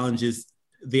the challenge is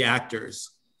the actors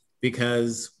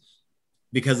because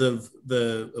of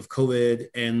COVID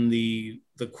and the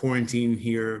quarantine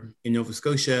here in Nova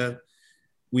Scotia,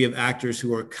 we have actors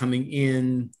who are coming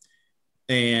in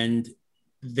and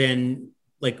then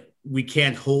like we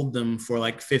can't hold them for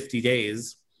like 50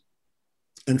 days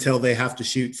until they have to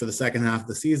shoot for the second half of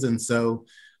the season. So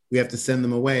we have to send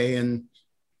them away and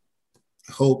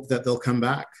hope that they'll come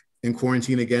back and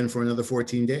quarantine again for another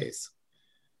 14 days.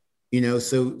 You know,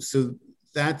 so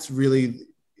that's proving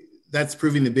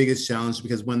the biggest challenge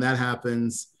because when that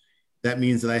happens, that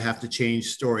means that I have to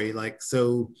change story. Like,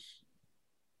 so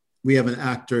we have an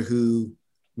actor who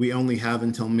we only have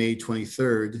until May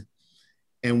 23rd,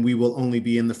 and we will only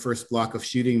be in the first block of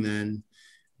shooting then.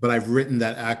 But I've written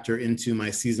that actor into my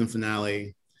season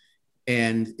finale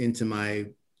and into my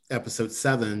episode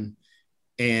 7.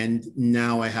 And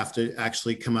now I have to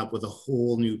actually come up with a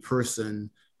whole new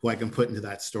person who I can put into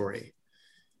that story.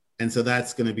 And so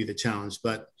that's going to be the challenge.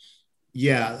 But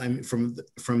yeah, I mean, from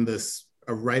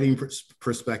a writing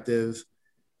perspective,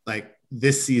 like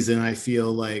this season, I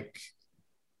feel like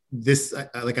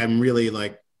I'm really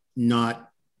like not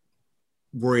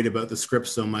worried about the script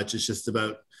so much. It's just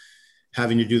about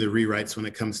having to do the rewrites when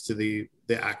it comes to the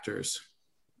actors.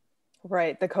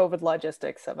 Right, the COVID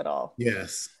logistics of it all.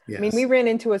 Yes. I mean, we ran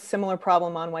into a similar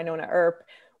problem on Wynonna Earp,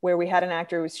 where we had an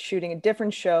actor who was shooting a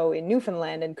different show in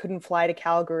Newfoundland and couldn't fly to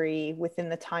Calgary within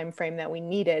the time frame that we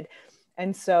needed.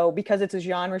 And so because it's a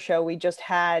genre show, we just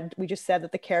said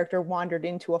that the character wandered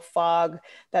into a fog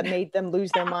that made them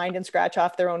lose their mind and scratch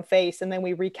off their own face. And then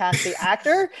we recast the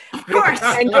actor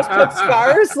and just put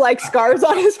scars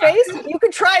on his face. You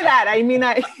could try that. I mean,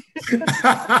 I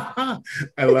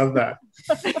love that.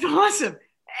 That's awesome.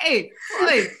 Hey,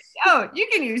 you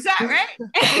can use that, right?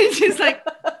 It's just like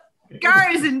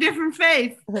scars in different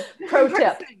face. Pro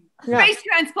tip. Face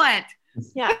transplant.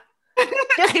 Yeah.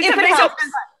 Just if it helps.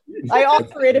 I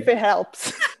offer it if it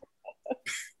helps.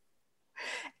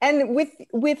 And with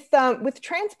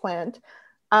transplant,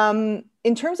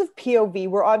 in terms of POV,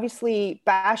 we're obviously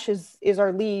Bash is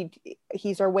our lead.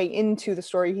 He's our way into the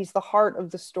story. He's the heart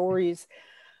of the stories.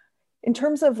 In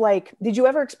terms of like, did you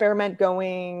ever experiment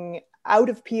going out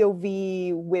of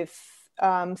POV with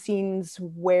scenes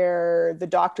where the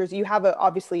doctors? You have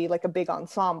obviously like a big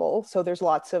ensemble, so there's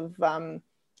lots of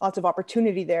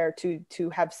opportunity there to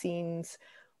have scenes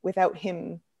without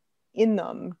him in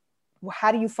them.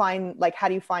 How do you find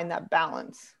that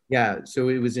balance? Yeah, so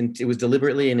it was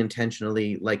deliberately and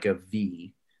intentionally like a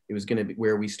V. It was going to be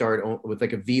where we start with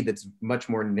like a V that's much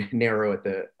more narrow at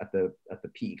the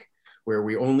peak, where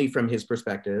we're only from his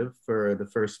perspective for the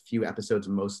first few episodes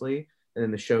mostly, and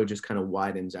then the show just kind of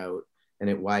widens out, and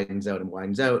it widens out and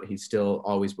widens out. He still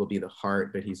always will be the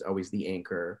heart, but he's always the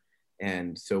anchor.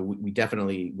 And so we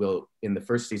definitely will, in the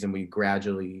first season, we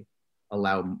gradually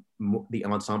allow the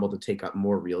ensemble to take up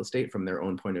more real estate from their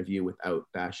own point of view without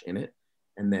Bash in it.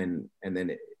 And then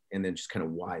just kind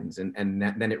of widens. And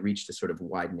then it reached a sort of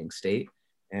widening state.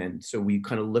 And so we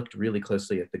kind of looked really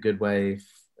closely at The Good Wife,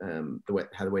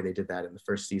 the way they did that in the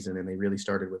first season. And they really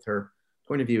started with her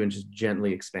point of view and just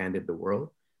gently expanded the world.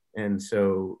 And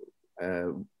so,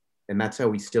 and that's how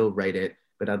we still write it.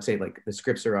 but I'd say like the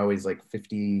scripts are always like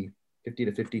 50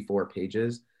 to 54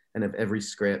 pages. And of every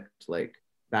script, like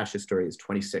Vash's story is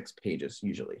 26 pages,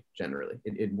 usually, generally.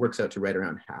 It works out to right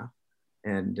around half.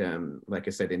 And like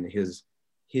I said, in his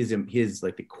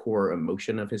like the core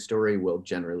emotion of his story will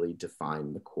generally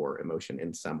define the core emotion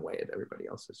in some way of everybody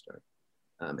else's story.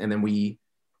 And then we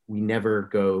never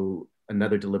go,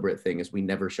 another deliberate thing is we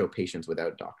never show patients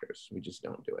without doctors. We just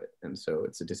don't do it. And so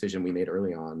it's a decision we made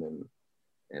early on,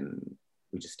 and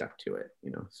we just stuck to it, you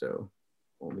know, so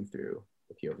only through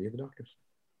the POV of the doctors.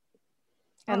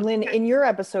 And Lynn, in your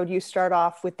episode, you start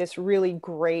off with this really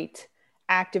great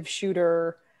active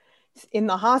shooter in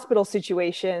the hospital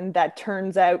situation that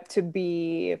turns out to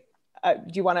be,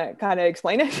 do you want to kind of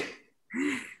explain it?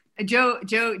 Joe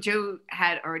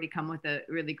had already come with a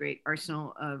really great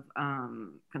arsenal of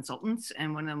consultants,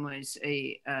 and one of them was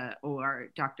a OR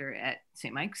doctor at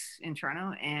St. Mike's in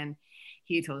Toronto, and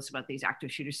he told us about these active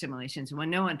shooter simulations. And when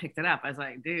no one picked it up, I was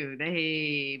like, dude,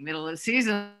 hey, middle of the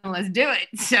season, let's do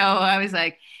it. So I was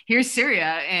like, here's Syria,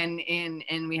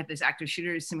 and we have this active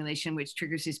shooter simulation which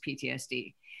triggers his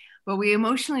PTSD. But we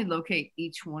emotionally locate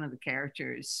each one of the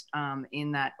characters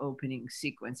in that opening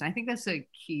sequence. And I think that's a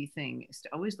key thing, is to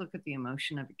always look at the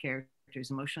emotion of the characters,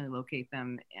 emotionally locate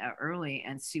them early,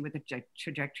 and see what the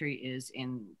trajectory is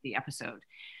in the episode.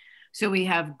 So we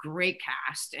have great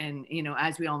cast, and you know,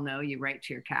 as we all know, you write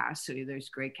to your cast. So there's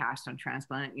great cast on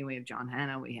Transplant. You know, we have John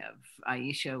Hannah, we have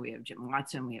Aisha, we have Jim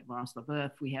Watson, we have Laurence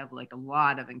Leboeuf. We have like a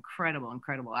lot of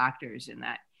incredible actors in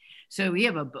that. So we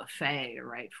have a buffet to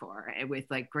write for, with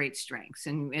like great strengths.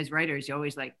 And as writers, you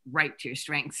always like write to your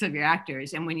strengths of your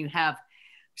actors. And when you have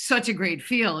such a great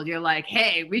field, you're like,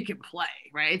 hey, we can play,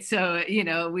 right? So, you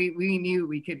know, we knew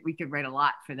we could write a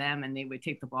lot for them, and they would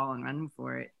take the ball and run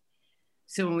for it.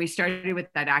 So when we started with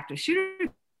that active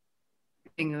shooter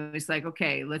thing, it was like,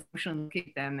 okay, let's look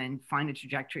at them and find a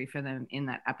trajectory for them in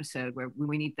that episode where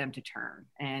we need them to turn,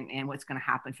 and what's going to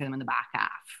happen for them in the back half.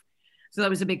 So that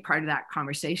was a big part of that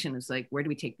conversation, is like, where do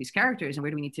we take these characters and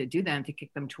where do we need to do them to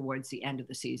kick them towards the end of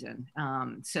the season?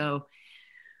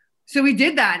 So we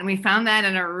did that, and we found that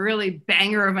in a really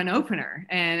banger of an opener,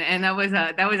 and that was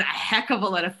a heck of a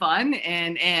lot of fun,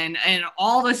 and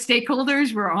all the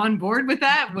stakeholders were on board with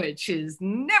that, which is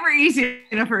never easy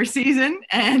in a first season,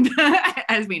 and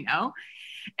as we know,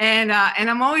 and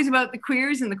I'm always about the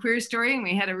queers and the queer story, and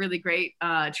we had a really great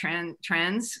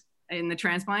trans in the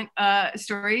Transplant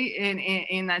story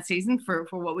in that season for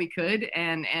what we could,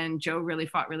 and Joe really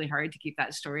fought really hard to keep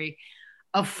that story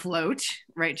afloat,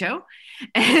 right, Joe?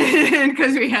 And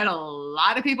because we had a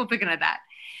lot of people picking at that,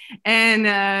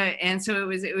 and so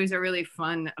it was a really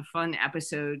fun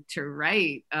episode to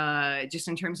write, just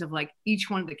in terms of like each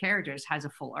one of the characters has a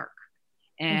full arc,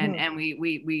 and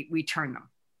we turn them,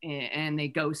 and they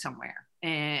go somewhere,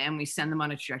 and we send them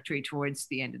on a trajectory towards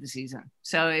the end of the season.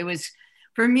 So it was,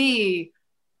 for me,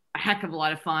 a heck of a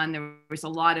lot of fun. There was a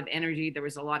lot of energy. There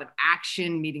was a lot of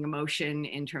action meeting emotion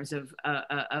in terms of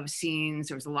scenes.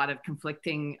 There was a lot of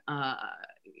conflicting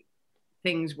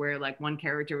things where like one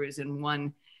character was in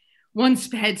one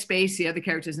headspace, the other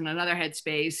character's in another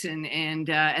headspace, and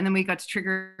then we got to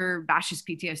trigger Vash's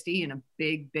PTSD in a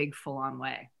big full-on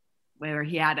way, where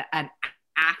he had an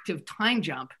active time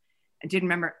jump and didn't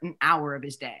remember an hour of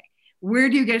his day. Where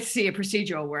do you get to see a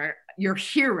procedural where your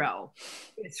hero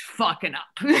is fucking up?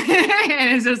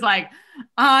 And it's just like,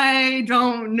 I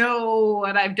don't know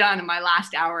what I've done in my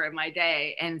last hour of my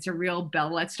day. And it's a real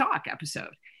Belle Let's Talk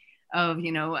episode of,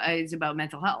 you know, it's about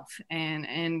mental health. And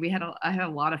I had a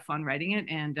lot of fun writing it,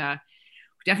 and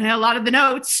definitely had a lot of the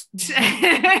notes.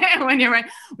 when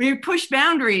you push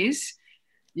boundaries,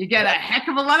 you get a heck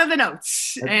of a lot of the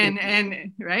notes,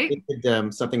 and right.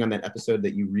 Something on that episode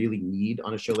that you really need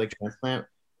on a show like Transplant,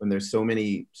 when there's so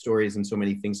many stories and so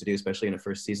many things to do, especially in a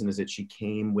first season, is that she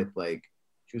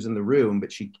was in the room,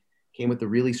 but she came with a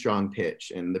really strong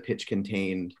pitch, and the pitch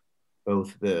contained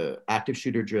both the active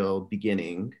shooter drill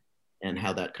beginning and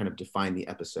how that kind of defined the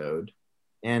episode,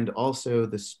 and also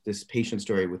this patient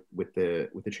story with the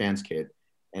trans kid,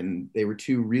 and they were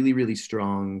two really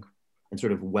strong and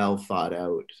sort of well thought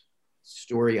out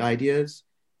story ideas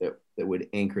that would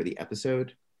anchor the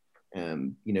episode.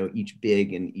 You know, each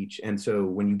big and so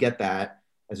when you get that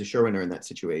as a showrunner in that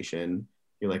situation,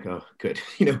 you're like, oh, good,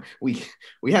 you know,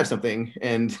 we have something.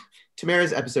 And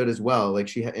Tamara's episode as well,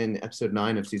 like in episode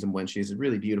 9 of season 1, she has a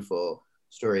really beautiful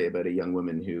story about a young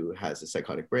woman who has a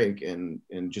psychotic break and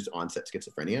just onset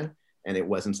schizophrenia, and it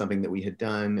wasn't something that we had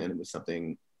done, and it was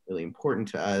something really important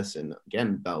to us. And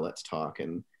again, Belle Let's Talk,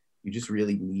 and you just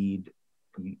really need,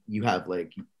 you have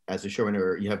like, as a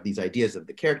showrunner, you have these ideas of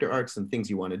the character arcs and things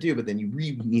you want to do, but then you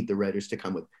really need the writers to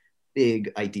come with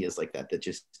big ideas like that that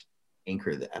just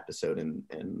anchor the episode,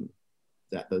 and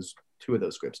that those two of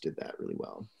those scripts did that really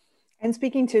well. And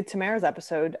speaking to Tamara's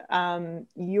episode,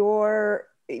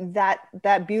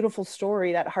 that beautiful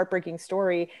story, that heartbreaking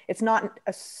story, it's not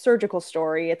a surgical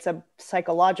story, it's a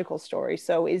psychological story.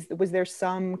 So was there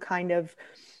some kind of,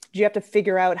 do you have to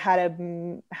figure out how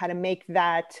to make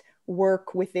that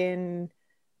work within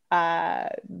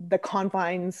the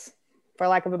confines, for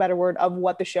lack of a better word, of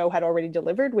what the show had already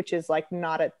delivered, which is like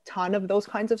not a ton of those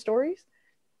kinds of stories?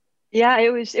 Yeah,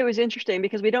 it was interesting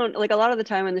because we don't, like, a lot of the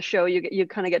time in the show, you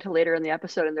kind of get to later in the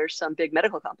episode and there's some big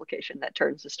medical complication that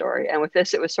turns the story. And with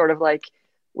this, it was sort of like,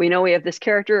 we know we have this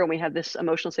character and we have this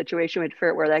emotional situation, we had to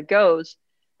figure out where that goes.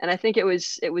 And I think it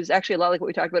was actually a lot like what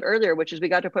we talked about earlier, which is we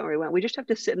got to a point where we just have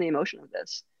to sit in the emotion of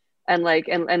this and like,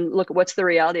 and look, what's the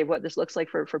reality of what this looks like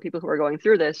for people who are going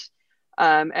through this.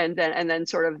 And then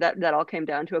sort of that all came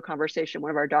down to a conversation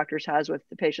one of our doctors has with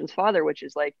the patient's father, which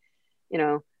is like, you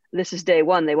know, this is day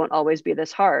one, they won't always be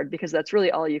this hard, because that's really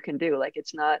all you can do. Like,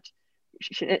 it's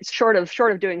short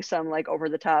of doing some like over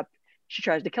the top, she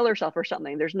tries to kill herself or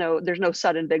something. There's no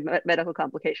sudden big medical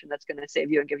complication that's going to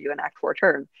save you and give you an Act 4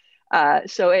 turn.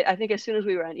 So I think as soon as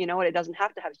we went, you know what, it doesn't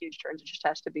have to have huge turns. It just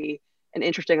has to be an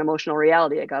interesting emotional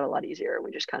reality. It got a lot easier.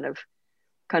 We just kind of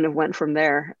went from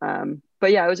there.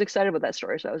 But yeah, I was excited about that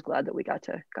story. So I was glad that we got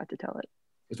to tell it.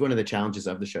 It's one of the challenges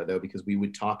of the show, though, because we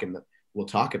would we'll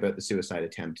talk about the suicide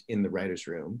attempt in the writer's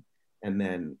room, and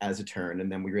then as a turn, and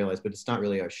then we realize, but it's not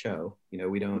really our show. You know,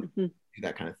 we don't do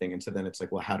that kind of thing. And so then it's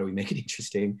like, well, how do we make it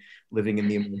interesting? Living in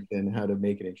the emotion, how to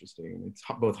make it interesting. It's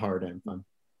both hard and fun.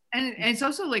 And it's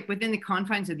also like within the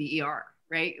confines of the ER,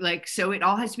 right? Like, so it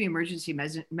all has to be emergency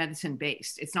medicine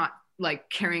based. It's not like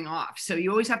carrying off. So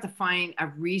you always have to find a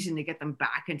reason to get them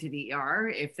back into the ER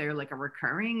if they're like a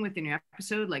recurring within your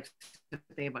episode, like if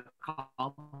they have a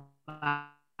call back,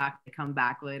 they come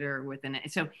back later within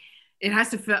it. So it has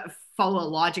to follow a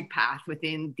logic path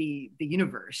within the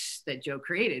universe that Joe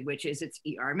created, which is it's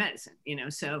ER medicine, you know?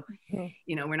 So,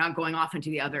 you know, we're not going off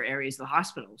into the other areas of the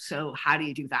hospital. So how do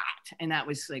you do that? And that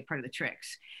was like part of the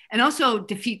tricks. And also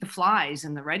defeat the flies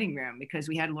in the writing room, because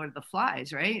we had Lord of the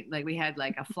Flies, right? Like we had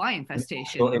like a fly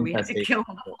infestation and we had to kill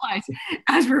all the flies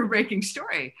as we were breaking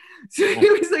story. So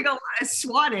it was like a lot of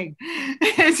swatting.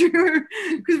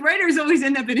 Because writers always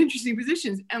end up in interesting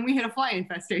positions, and we had a fly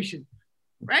infestation.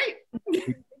 Right?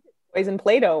 Toys and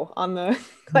Play-Doh on the,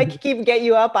 like, get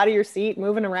you up out of your seat,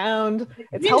 moving around.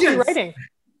 It's healthy writing.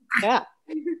 Yeah.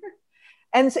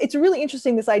 And so it's really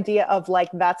interesting, this idea of like,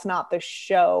 that's not the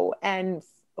show. And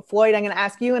Floyd, I'm going to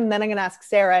ask you, and then I'm going to ask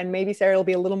Sarah, and maybe Sarah will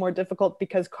be a little more difficult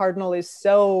because Cardinal is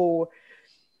so,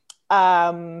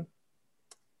 it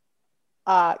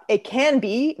can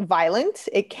be violent.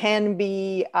 It can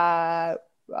be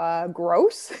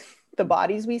gross. The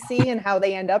bodies we see and how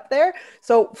they end up there.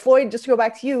 So Floyd, just to go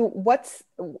back to you, what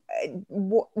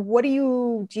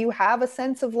do you have a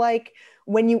sense of, like,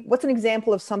 what's an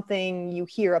example of something you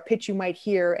hear, a pitch you might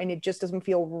hear, and it just doesn't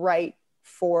feel right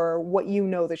for what you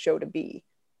know the show to be?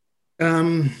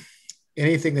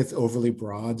 Anything that's overly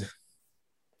broad.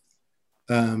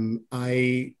 I'm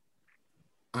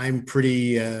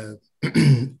pretty,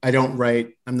 I don't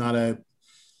write, I'm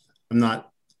not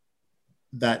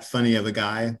that funny of a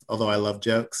guy, although I love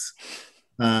jokes.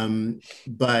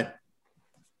 But,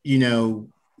 you know,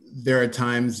 there are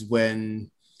times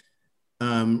when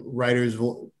writers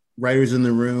in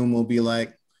the room will be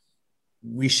like,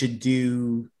 let's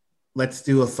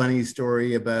do a funny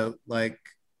story about, like,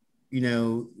 you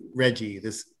know, Reggie,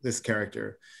 this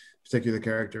particular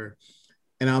character.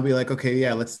 And I'll be like, okay,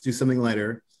 yeah, let's do something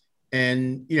lighter.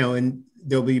 And, you know, and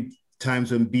there'll be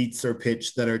times when beats are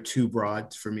pitched that are too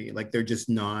broad for me. Like, they're just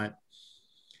not,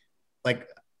 like,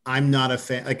 I'm not a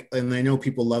fan, like, and I know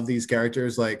people love these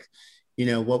characters. Like, you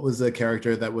know, what was the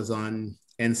character that was on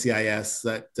NCIS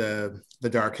that the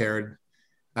dark-haired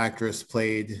actress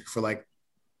played for like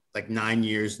 9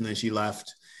 years, and then she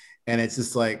left. And it's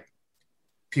just like,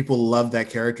 people love that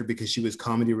character because she was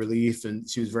comedy relief and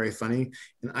she was very funny.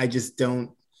 And I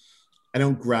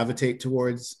don't gravitate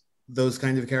towards those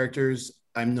kinds of characters.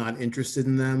 I'm not interested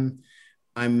in them.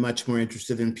 I'm much more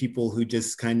interested in people who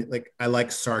just kind of, like, I like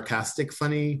sarcastic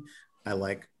funny. I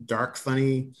like dark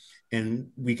funny, and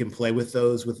we can play with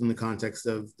those within the context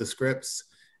of the scripts.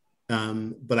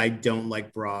 But I don't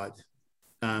like broad.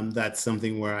 That's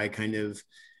something where I kind of,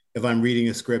 if I'm reading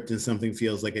a script and something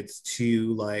feels like it's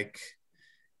too, like,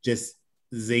 just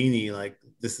zany, like,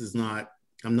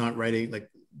 I'm not writing like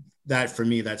that. For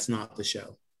me, that's not the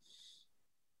show.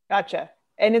 Gotcha.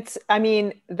 And it's, I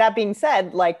mean, that being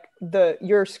said, like,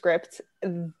 your script,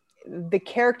 the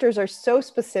characters are so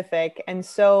specific and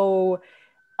so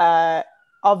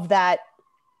of that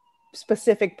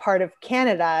specific part of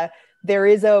Canada. There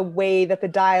is a way that the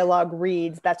dialogue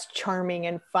reads that's charming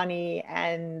and funny,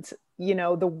 and you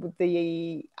know,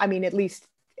 the I mean, at least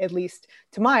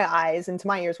to my eyes and to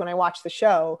my ears when I watch the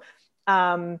show.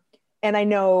 And I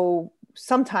know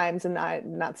sometimes, and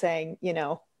I'm not saying, you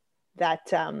know,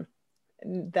 that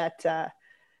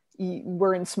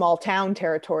we're in small town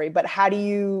territory, but how do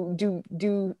you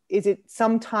do is it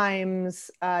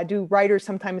sometimes do writers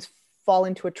sometimes fall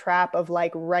into a trap of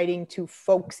like writing too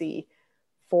folksy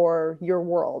for your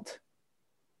world?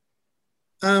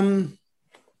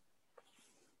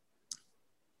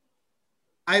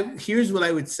 Here's what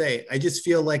I would say. I just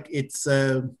feel like it's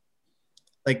not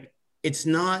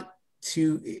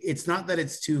that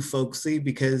it's too folksy,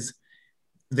 because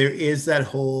there is that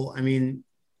whole, I mean,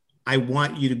 I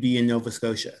want you to be in Nova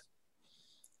Scotia,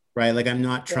 right? Like, I'm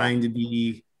not trying to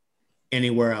be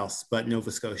anywhere else but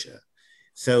Nova Scotia.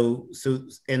 So,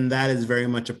 and that is very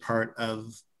much a part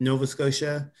of Nova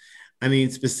Scotia. I mean,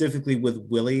 specifically with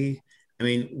Willie, I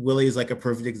mean, Willie is like a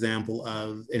perfect example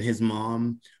of, and his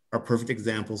mom are perfect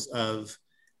examples of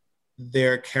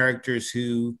their characters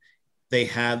who they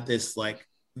have this like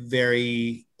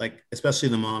very, like, especially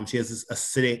the mom, she has this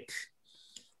acidic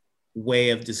way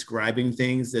of describing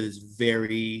things that is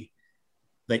very,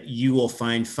 that you will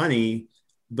find funny,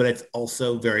 but it's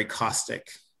also very caustic.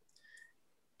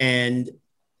 And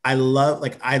I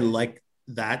like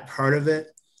that part of it,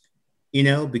 you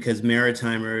know, because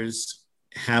Maritimers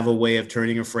have a way of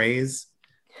turning a phrase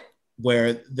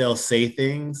where they'll say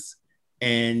things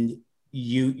and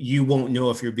you won't know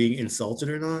if you're being insulted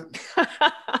or not.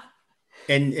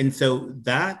 and so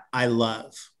that I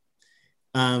love.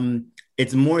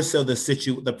 It's more so the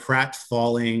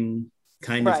pratfalling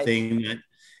kind of thing that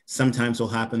sometimes will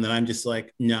happen that I'm just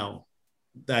like, no,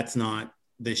 that's not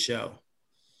this show.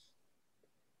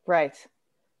 Right.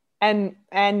 And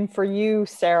for you,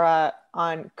 Sarah,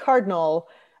 on Cardinal,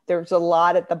 there's a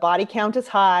lot at the body count is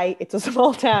high. It's a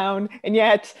small town. And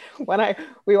yet when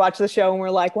we watch the show and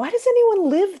we're like, why does anyone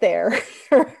live there?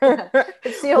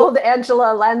 It's the old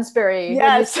Angela Lansbury.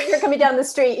 Yes. When you see her coming down the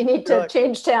street, you need to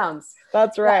change towns.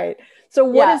 That's right. So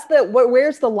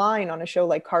where's the line on a show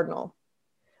like Cardinal?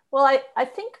 Well, I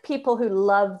think people who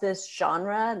love this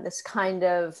genre and this kind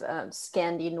of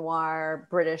Scandi noir,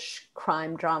 British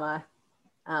crime drama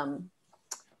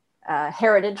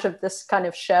heritage of this kind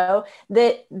of show,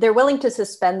 they're willing to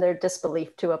suspend their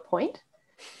disbelief to a point.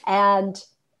 And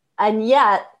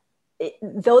yet,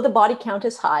 though the body count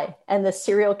is high and the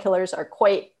serial killers are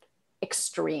quite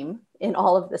extreme in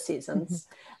all of the seasons,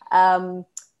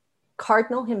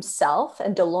 Cardinal himself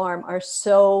and Delorme are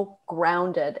so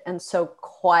grounded and so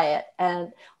quiet.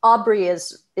 And Aubrey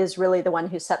is really the one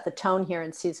who set the tone here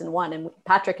in season 1. And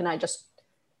Patrick and I just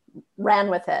ran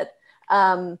with it.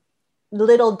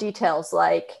 Little details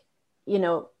like, you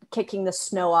know, kicking the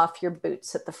snow off your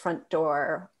boots at the front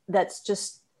door. That's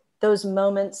just those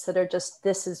moments that are just,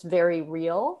 this is very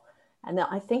real. And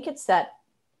I think it's that,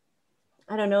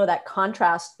 I don't know, that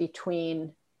contrast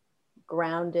between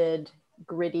grounded,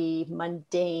 gritty,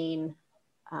 mundane,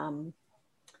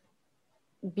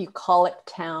 bucolic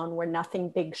town where nothing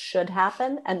big should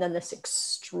happen, and then this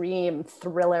extreme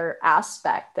thriller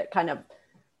aspect that kind of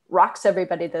rocks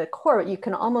everybody to the core. You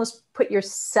can almost put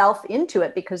yourself into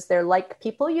it because they're like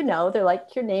people you know, they're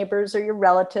like your neighbors or your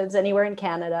relatives anywhere in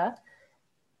Canada,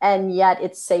 and yet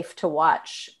it's safe to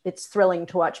watch. It's thrilling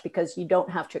to watch because you don't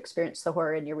have to experience the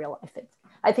horror in your real life.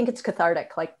 I think it's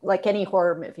cathartic, like any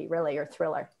horror movie, really, or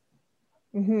thriller.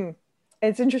 Mm-hmm.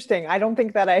 It's interesting. I don't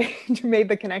think that I made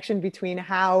the connection between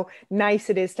how nice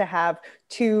it is to have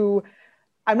two,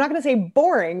 I'm not going to say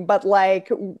boring, but like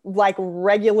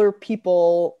regular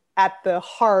people at the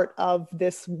heart of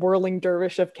this whirling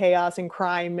dervish of chaos and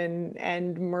crime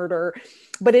and murder.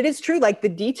 But it is true, like the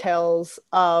details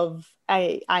of,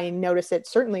 I notice it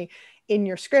certainly in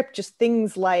your script, just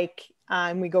things like,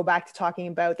 we go back to talking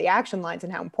about the action lines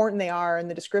and how important they are, and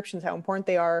the descriptions, how important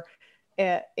they are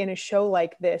in a show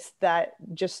like this, that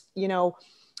just, you know,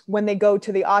 when they go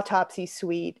to the autopsy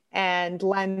suite and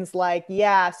Len's like,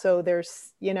 yeah, so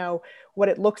there's, you know, what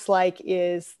it looks like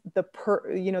is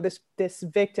this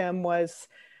victim was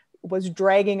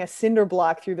dragging a cinder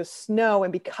block through the snow,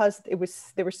 and because there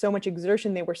was so much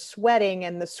exertion, they were sweating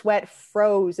and the sweat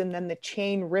froze and then the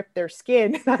chain ripped their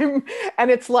skin.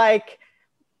 And it's like,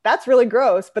 that's really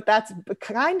gross, but that's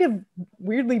kind of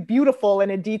weirdly beautiful in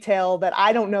a detail that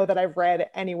I don't know that I've read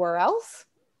anywhere else.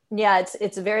 Yeah,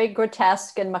 it's very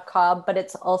grotesque and macabre, but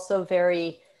it's also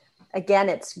very again,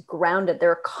 it's grounded.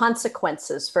 There are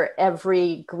consequences for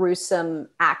every gruesome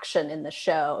action in the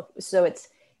show. So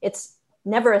it's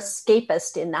never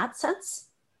escapist in that sense.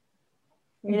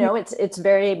 You know, it's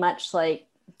very much like,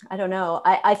 I don't know.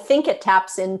 I think it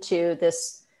taps into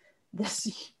this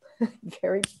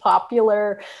very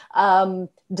popular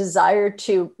desire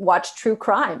to watch true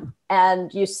crime.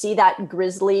 And you see that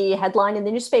grisly headline in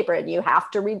the newspaper and you have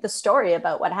to read the story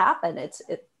about what happened. It's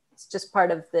just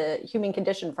part of the human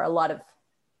condition for a lot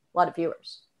of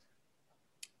viewers.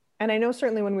 And I know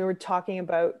certainly when we were talking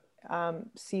about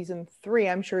season 3,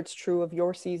 I'm sure it's true of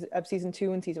your season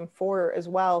 2 and season 4 as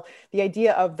well, the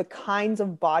idea of the kinds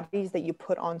of bodies that you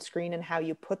put on screen and how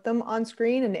you put them on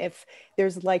screen. And if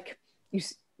there's like,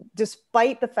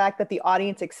 despite the fact that the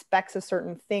audience expects a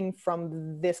certain thing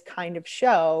from this kind of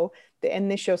show, and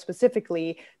this show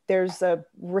specifically, there's a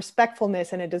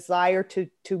respectfulness and a desire to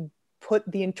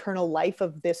put the internal life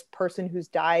of this person who's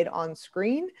died on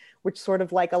screen, which sort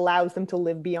of like allows them to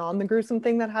live beyond the gruesome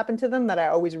thing that happened to them, that I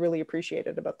always really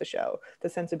appreciated about the show, the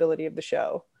sensibility of the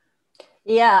show.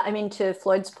 Yeah, I mean, to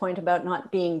Floyd's point about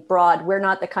not being broad, we're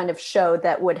not the kind of show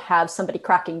that would have somebody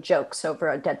cracking jokes over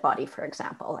a dead body, for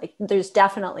example. Like, there's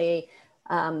definitely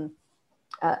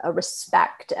a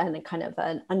respect and a kind of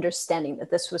an understanding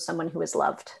that this was someone who was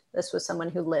loved. This was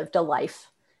someone who lived a life,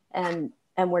 and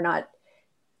we're not.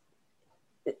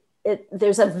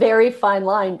 There's a very fine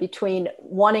line between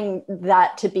wanting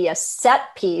that to be a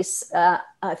set piece,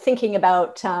 thinking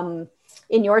about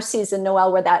in your season,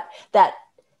 Noelle, where that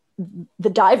the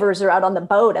divers are out on the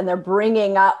boat and they're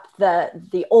bringing up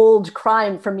the old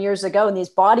crime from years ago, and these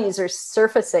bodies are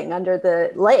surfacing under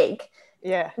the lake.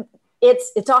 Yeah,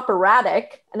 it's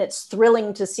operatic and it's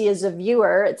thrilling to see as a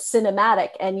viewer. It's cinematic,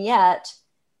 and yet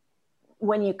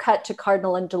when you cut to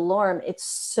Cardinal and Delorme, it's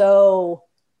so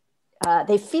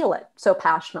they feel it so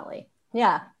passionately.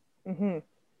 Yeah. Mm-hmm.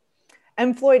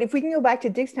 And Floyd, if we can go back to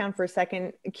Digstown for a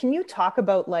second, can you talk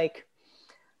about, like,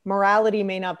 morality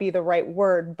may not be the right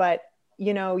word, but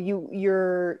you know,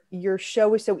 your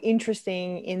show is so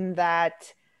interesting in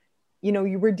that, you know,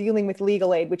 you were dealing with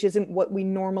legal aid, which isn't what we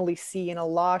normally see in a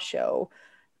law show.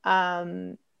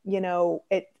 You know,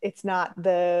 it's not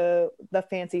the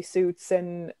fancy suits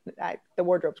and the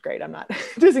wardrobe's great. I'm not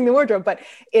dissing the wardrobe, but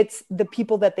it's the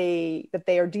people that they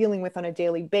are dealing with on a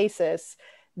daily basis.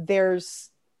 There's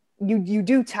you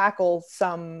do tackle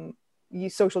some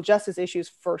social justice issues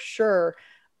for sure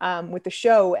with the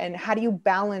show. And how do you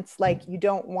balance, like, you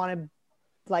don't want to,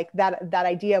 like, that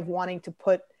idea of wanting to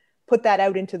put that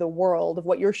out into the world of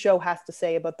what your show has to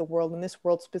say about the world, and this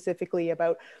world specifically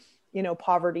about, you know,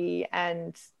 poverty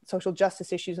and social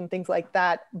justice issues and things like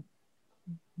that,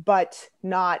 but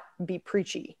not be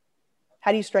preachy.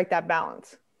 How do you strike that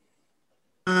balance?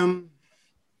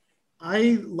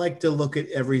 I like to look at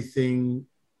everything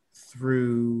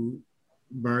through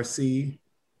Marcy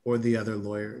or the other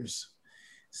lawyers.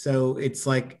 So it's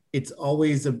like, it's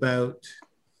always about,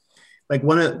 like,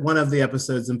 one of the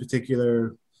episodes in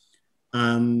particular,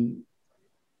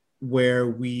 where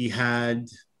we had,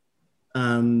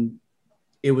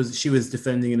 she was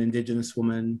defending an Indigenous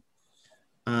woman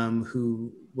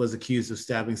who was accused of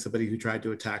stabbing somebody who tried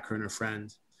to attack her and her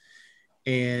friend.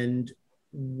 And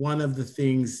one of the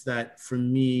things that for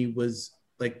me was,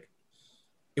 like,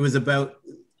 it was about,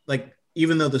 like,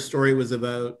 even though the story was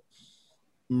about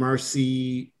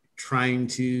Marcy trying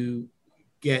to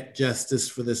get justice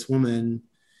for this woman,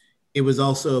 it was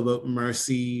also about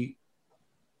Marcy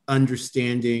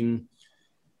understanding,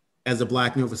 as a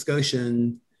Black Nova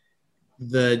Scotian,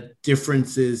 the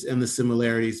differences and the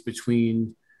similarities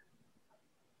between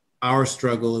our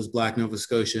struggle as Black Nova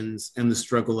Scotians and the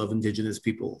struggle of Indigenous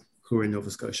people who are in Nova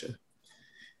Scotia.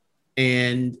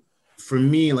 And for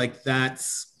me, like,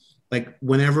 that's, like,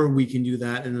 whenever we can do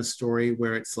that in a story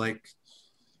where it's like,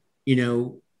 you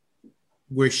know,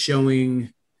 we're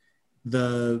showing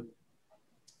we're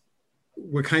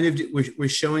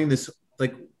showing this,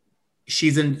 like,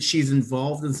 she's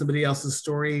involved in somebody else's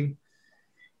story,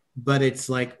 but it's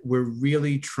like, we're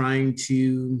really trying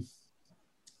to,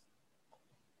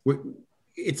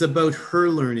 it's about her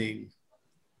learning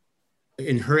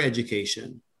in her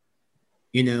education,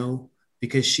 you know,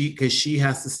 because she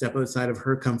has to step outside of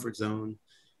her comfort zone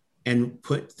and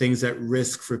put things at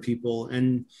risk for people.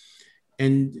 And,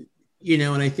 you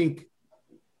know, and I think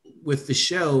with the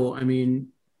show, I mean,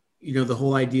 you know, the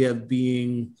whole idea of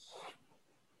being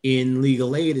in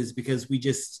legal aid is because we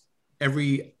just,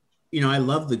 you know, I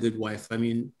love The Good Wife. I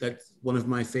mean, that's one of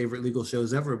my favorite legal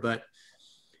shows ever. But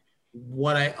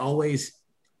what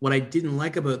I didn't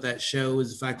like about that show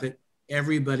is the fact that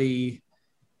everybody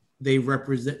they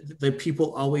represent, the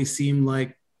people always seem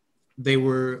like they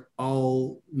were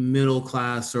all middle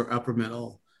class or upper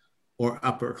middle or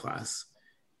upper class.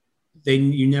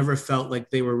 You never felt like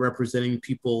they were representing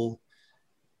people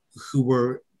who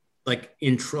were like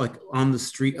like on the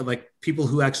street, like people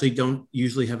who actually don't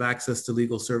usually have access to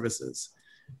legal services.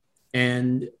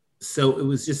 And so it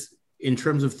was just, in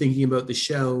terms of thinking about the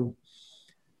show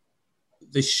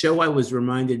I was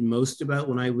reminded most about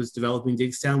when I was developing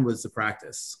Digstown was The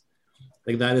Practice.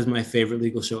 Like, that is my favorite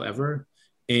legal show ever.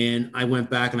 And I went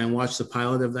back and I watched the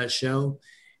pilot of that show,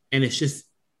 and it's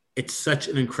such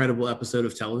an incredible episode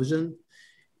of television.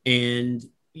 And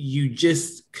you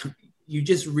just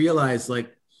realize,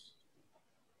 like,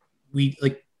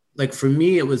 for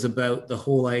me, it was about the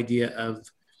whole idea of,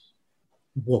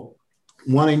 well,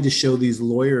 wanting to show these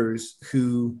lawyers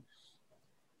who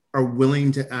are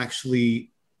willing to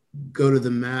actually go to the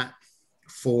mat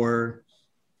for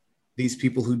these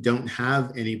people who don't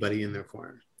have anybody in their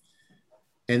corner.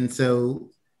 And so,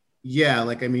 yeah,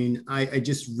 like, I mean, I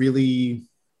just really,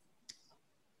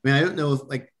 I mean, I don't know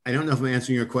if I'm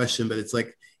answering your question, but it's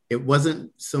like, it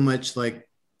wasn't so much like,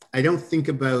 I don't think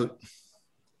about,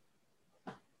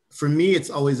 for me, it's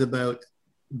always about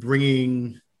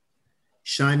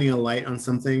shining a light on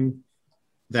something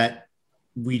that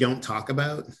we don't talk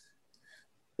about,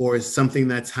 or something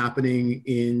that's happening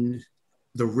in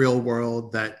the real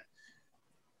world that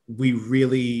we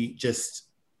really just,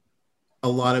 a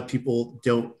lot of people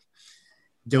don't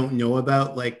know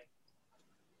about. Like,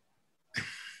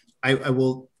 I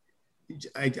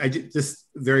just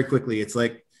very quickly, it's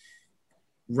like,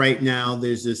 right now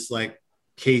there's this like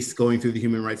case going through the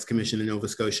Human Rights Commission in Nova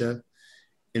Scotia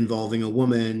involving a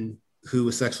woman who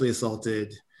was sexually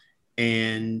assaulted,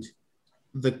 and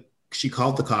she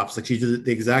called the cops. Like, she did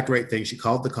the exact right thing. She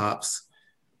called the cops.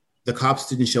 The cops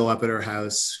didn't show up at her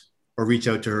house or reach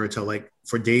out to her until like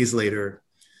for days later.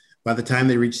 By the time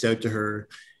they reached out to her,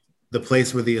 the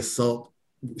place where the assault,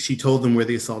 she told them where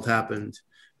the assault happened.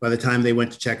 By the time they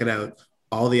went to check it out,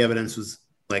 all the evidence was,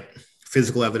 like,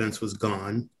 physical evidence was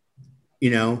gone,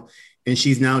 and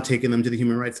she's now taken them to the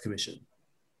Human Rights Commission.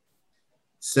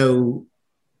 So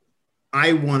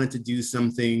I wanted to do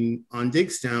something on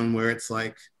Digstown where it's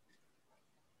like,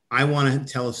 I want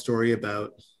to tell a story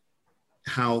about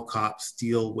how cops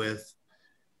deal with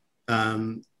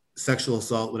sexual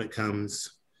assault when it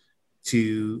comes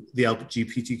to the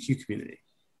LGBTQ community.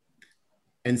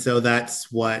 And so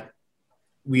that's what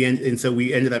we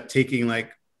ended up taking,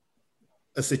 like,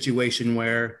 a situation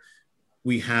where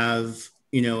we have,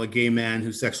 a gay man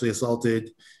who's sexually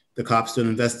assaulted, the cops don't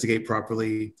investigate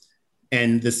properly,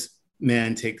 and this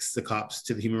man takes the cops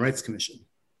to the Human Rights Commission.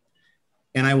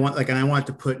 And I want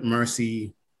to put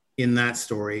Marcy in that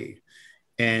story,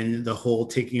 and the whole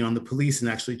taking on the police and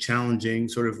actually challenging,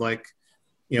 sort of like,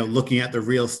 looking at the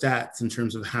real stats in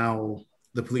terms of how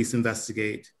the police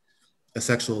investigate a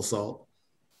sexual assault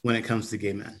when it comes to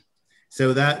gay men.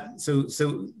 So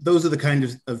those are the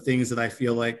kind of things that I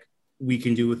feel like we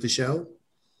can do with the show.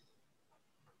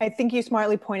 I think you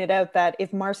smartly pointed out that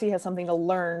if Marcy has something to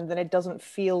learn, then it doesn't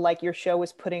feel like your show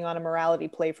is putting on a morality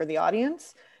play for the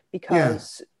audience,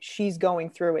 because she's going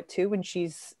through it too. And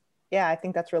I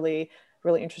think that's really,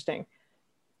 really interesting.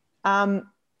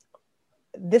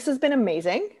 This has been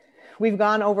amazing. We've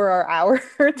gone over our hour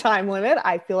time limit.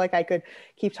 I feel like I could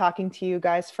keep talking to you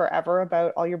guys forever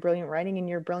about all your brilliant writing and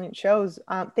your brilliant shows.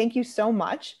 Thank you so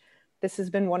much. This has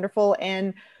been wonderful.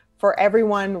 And for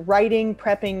everyone writing,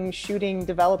 prepping, shooting,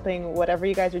 developing, whatever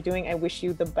you guys are doing, I wish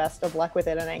you the best of luck with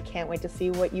it. And I can't wait to see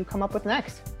what you come up with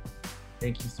next.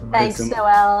 Thank you so much. Thanks,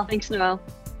 Noelle. Thanks, Noelle.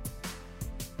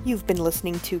 You've been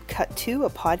listening to Cut 2, a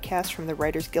podcast from the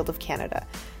Writers Guild of Canada.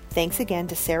 Thanks again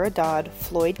to Sarah Dodd,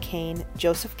 Floyd Kane,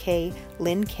 Joseph Kay,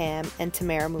 Lynn Cam, and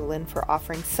Tamara Moulin for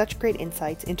offering such great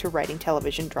insights into writing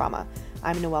television drama.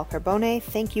 I'm Noelle Carbone.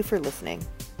 Thank you for listening.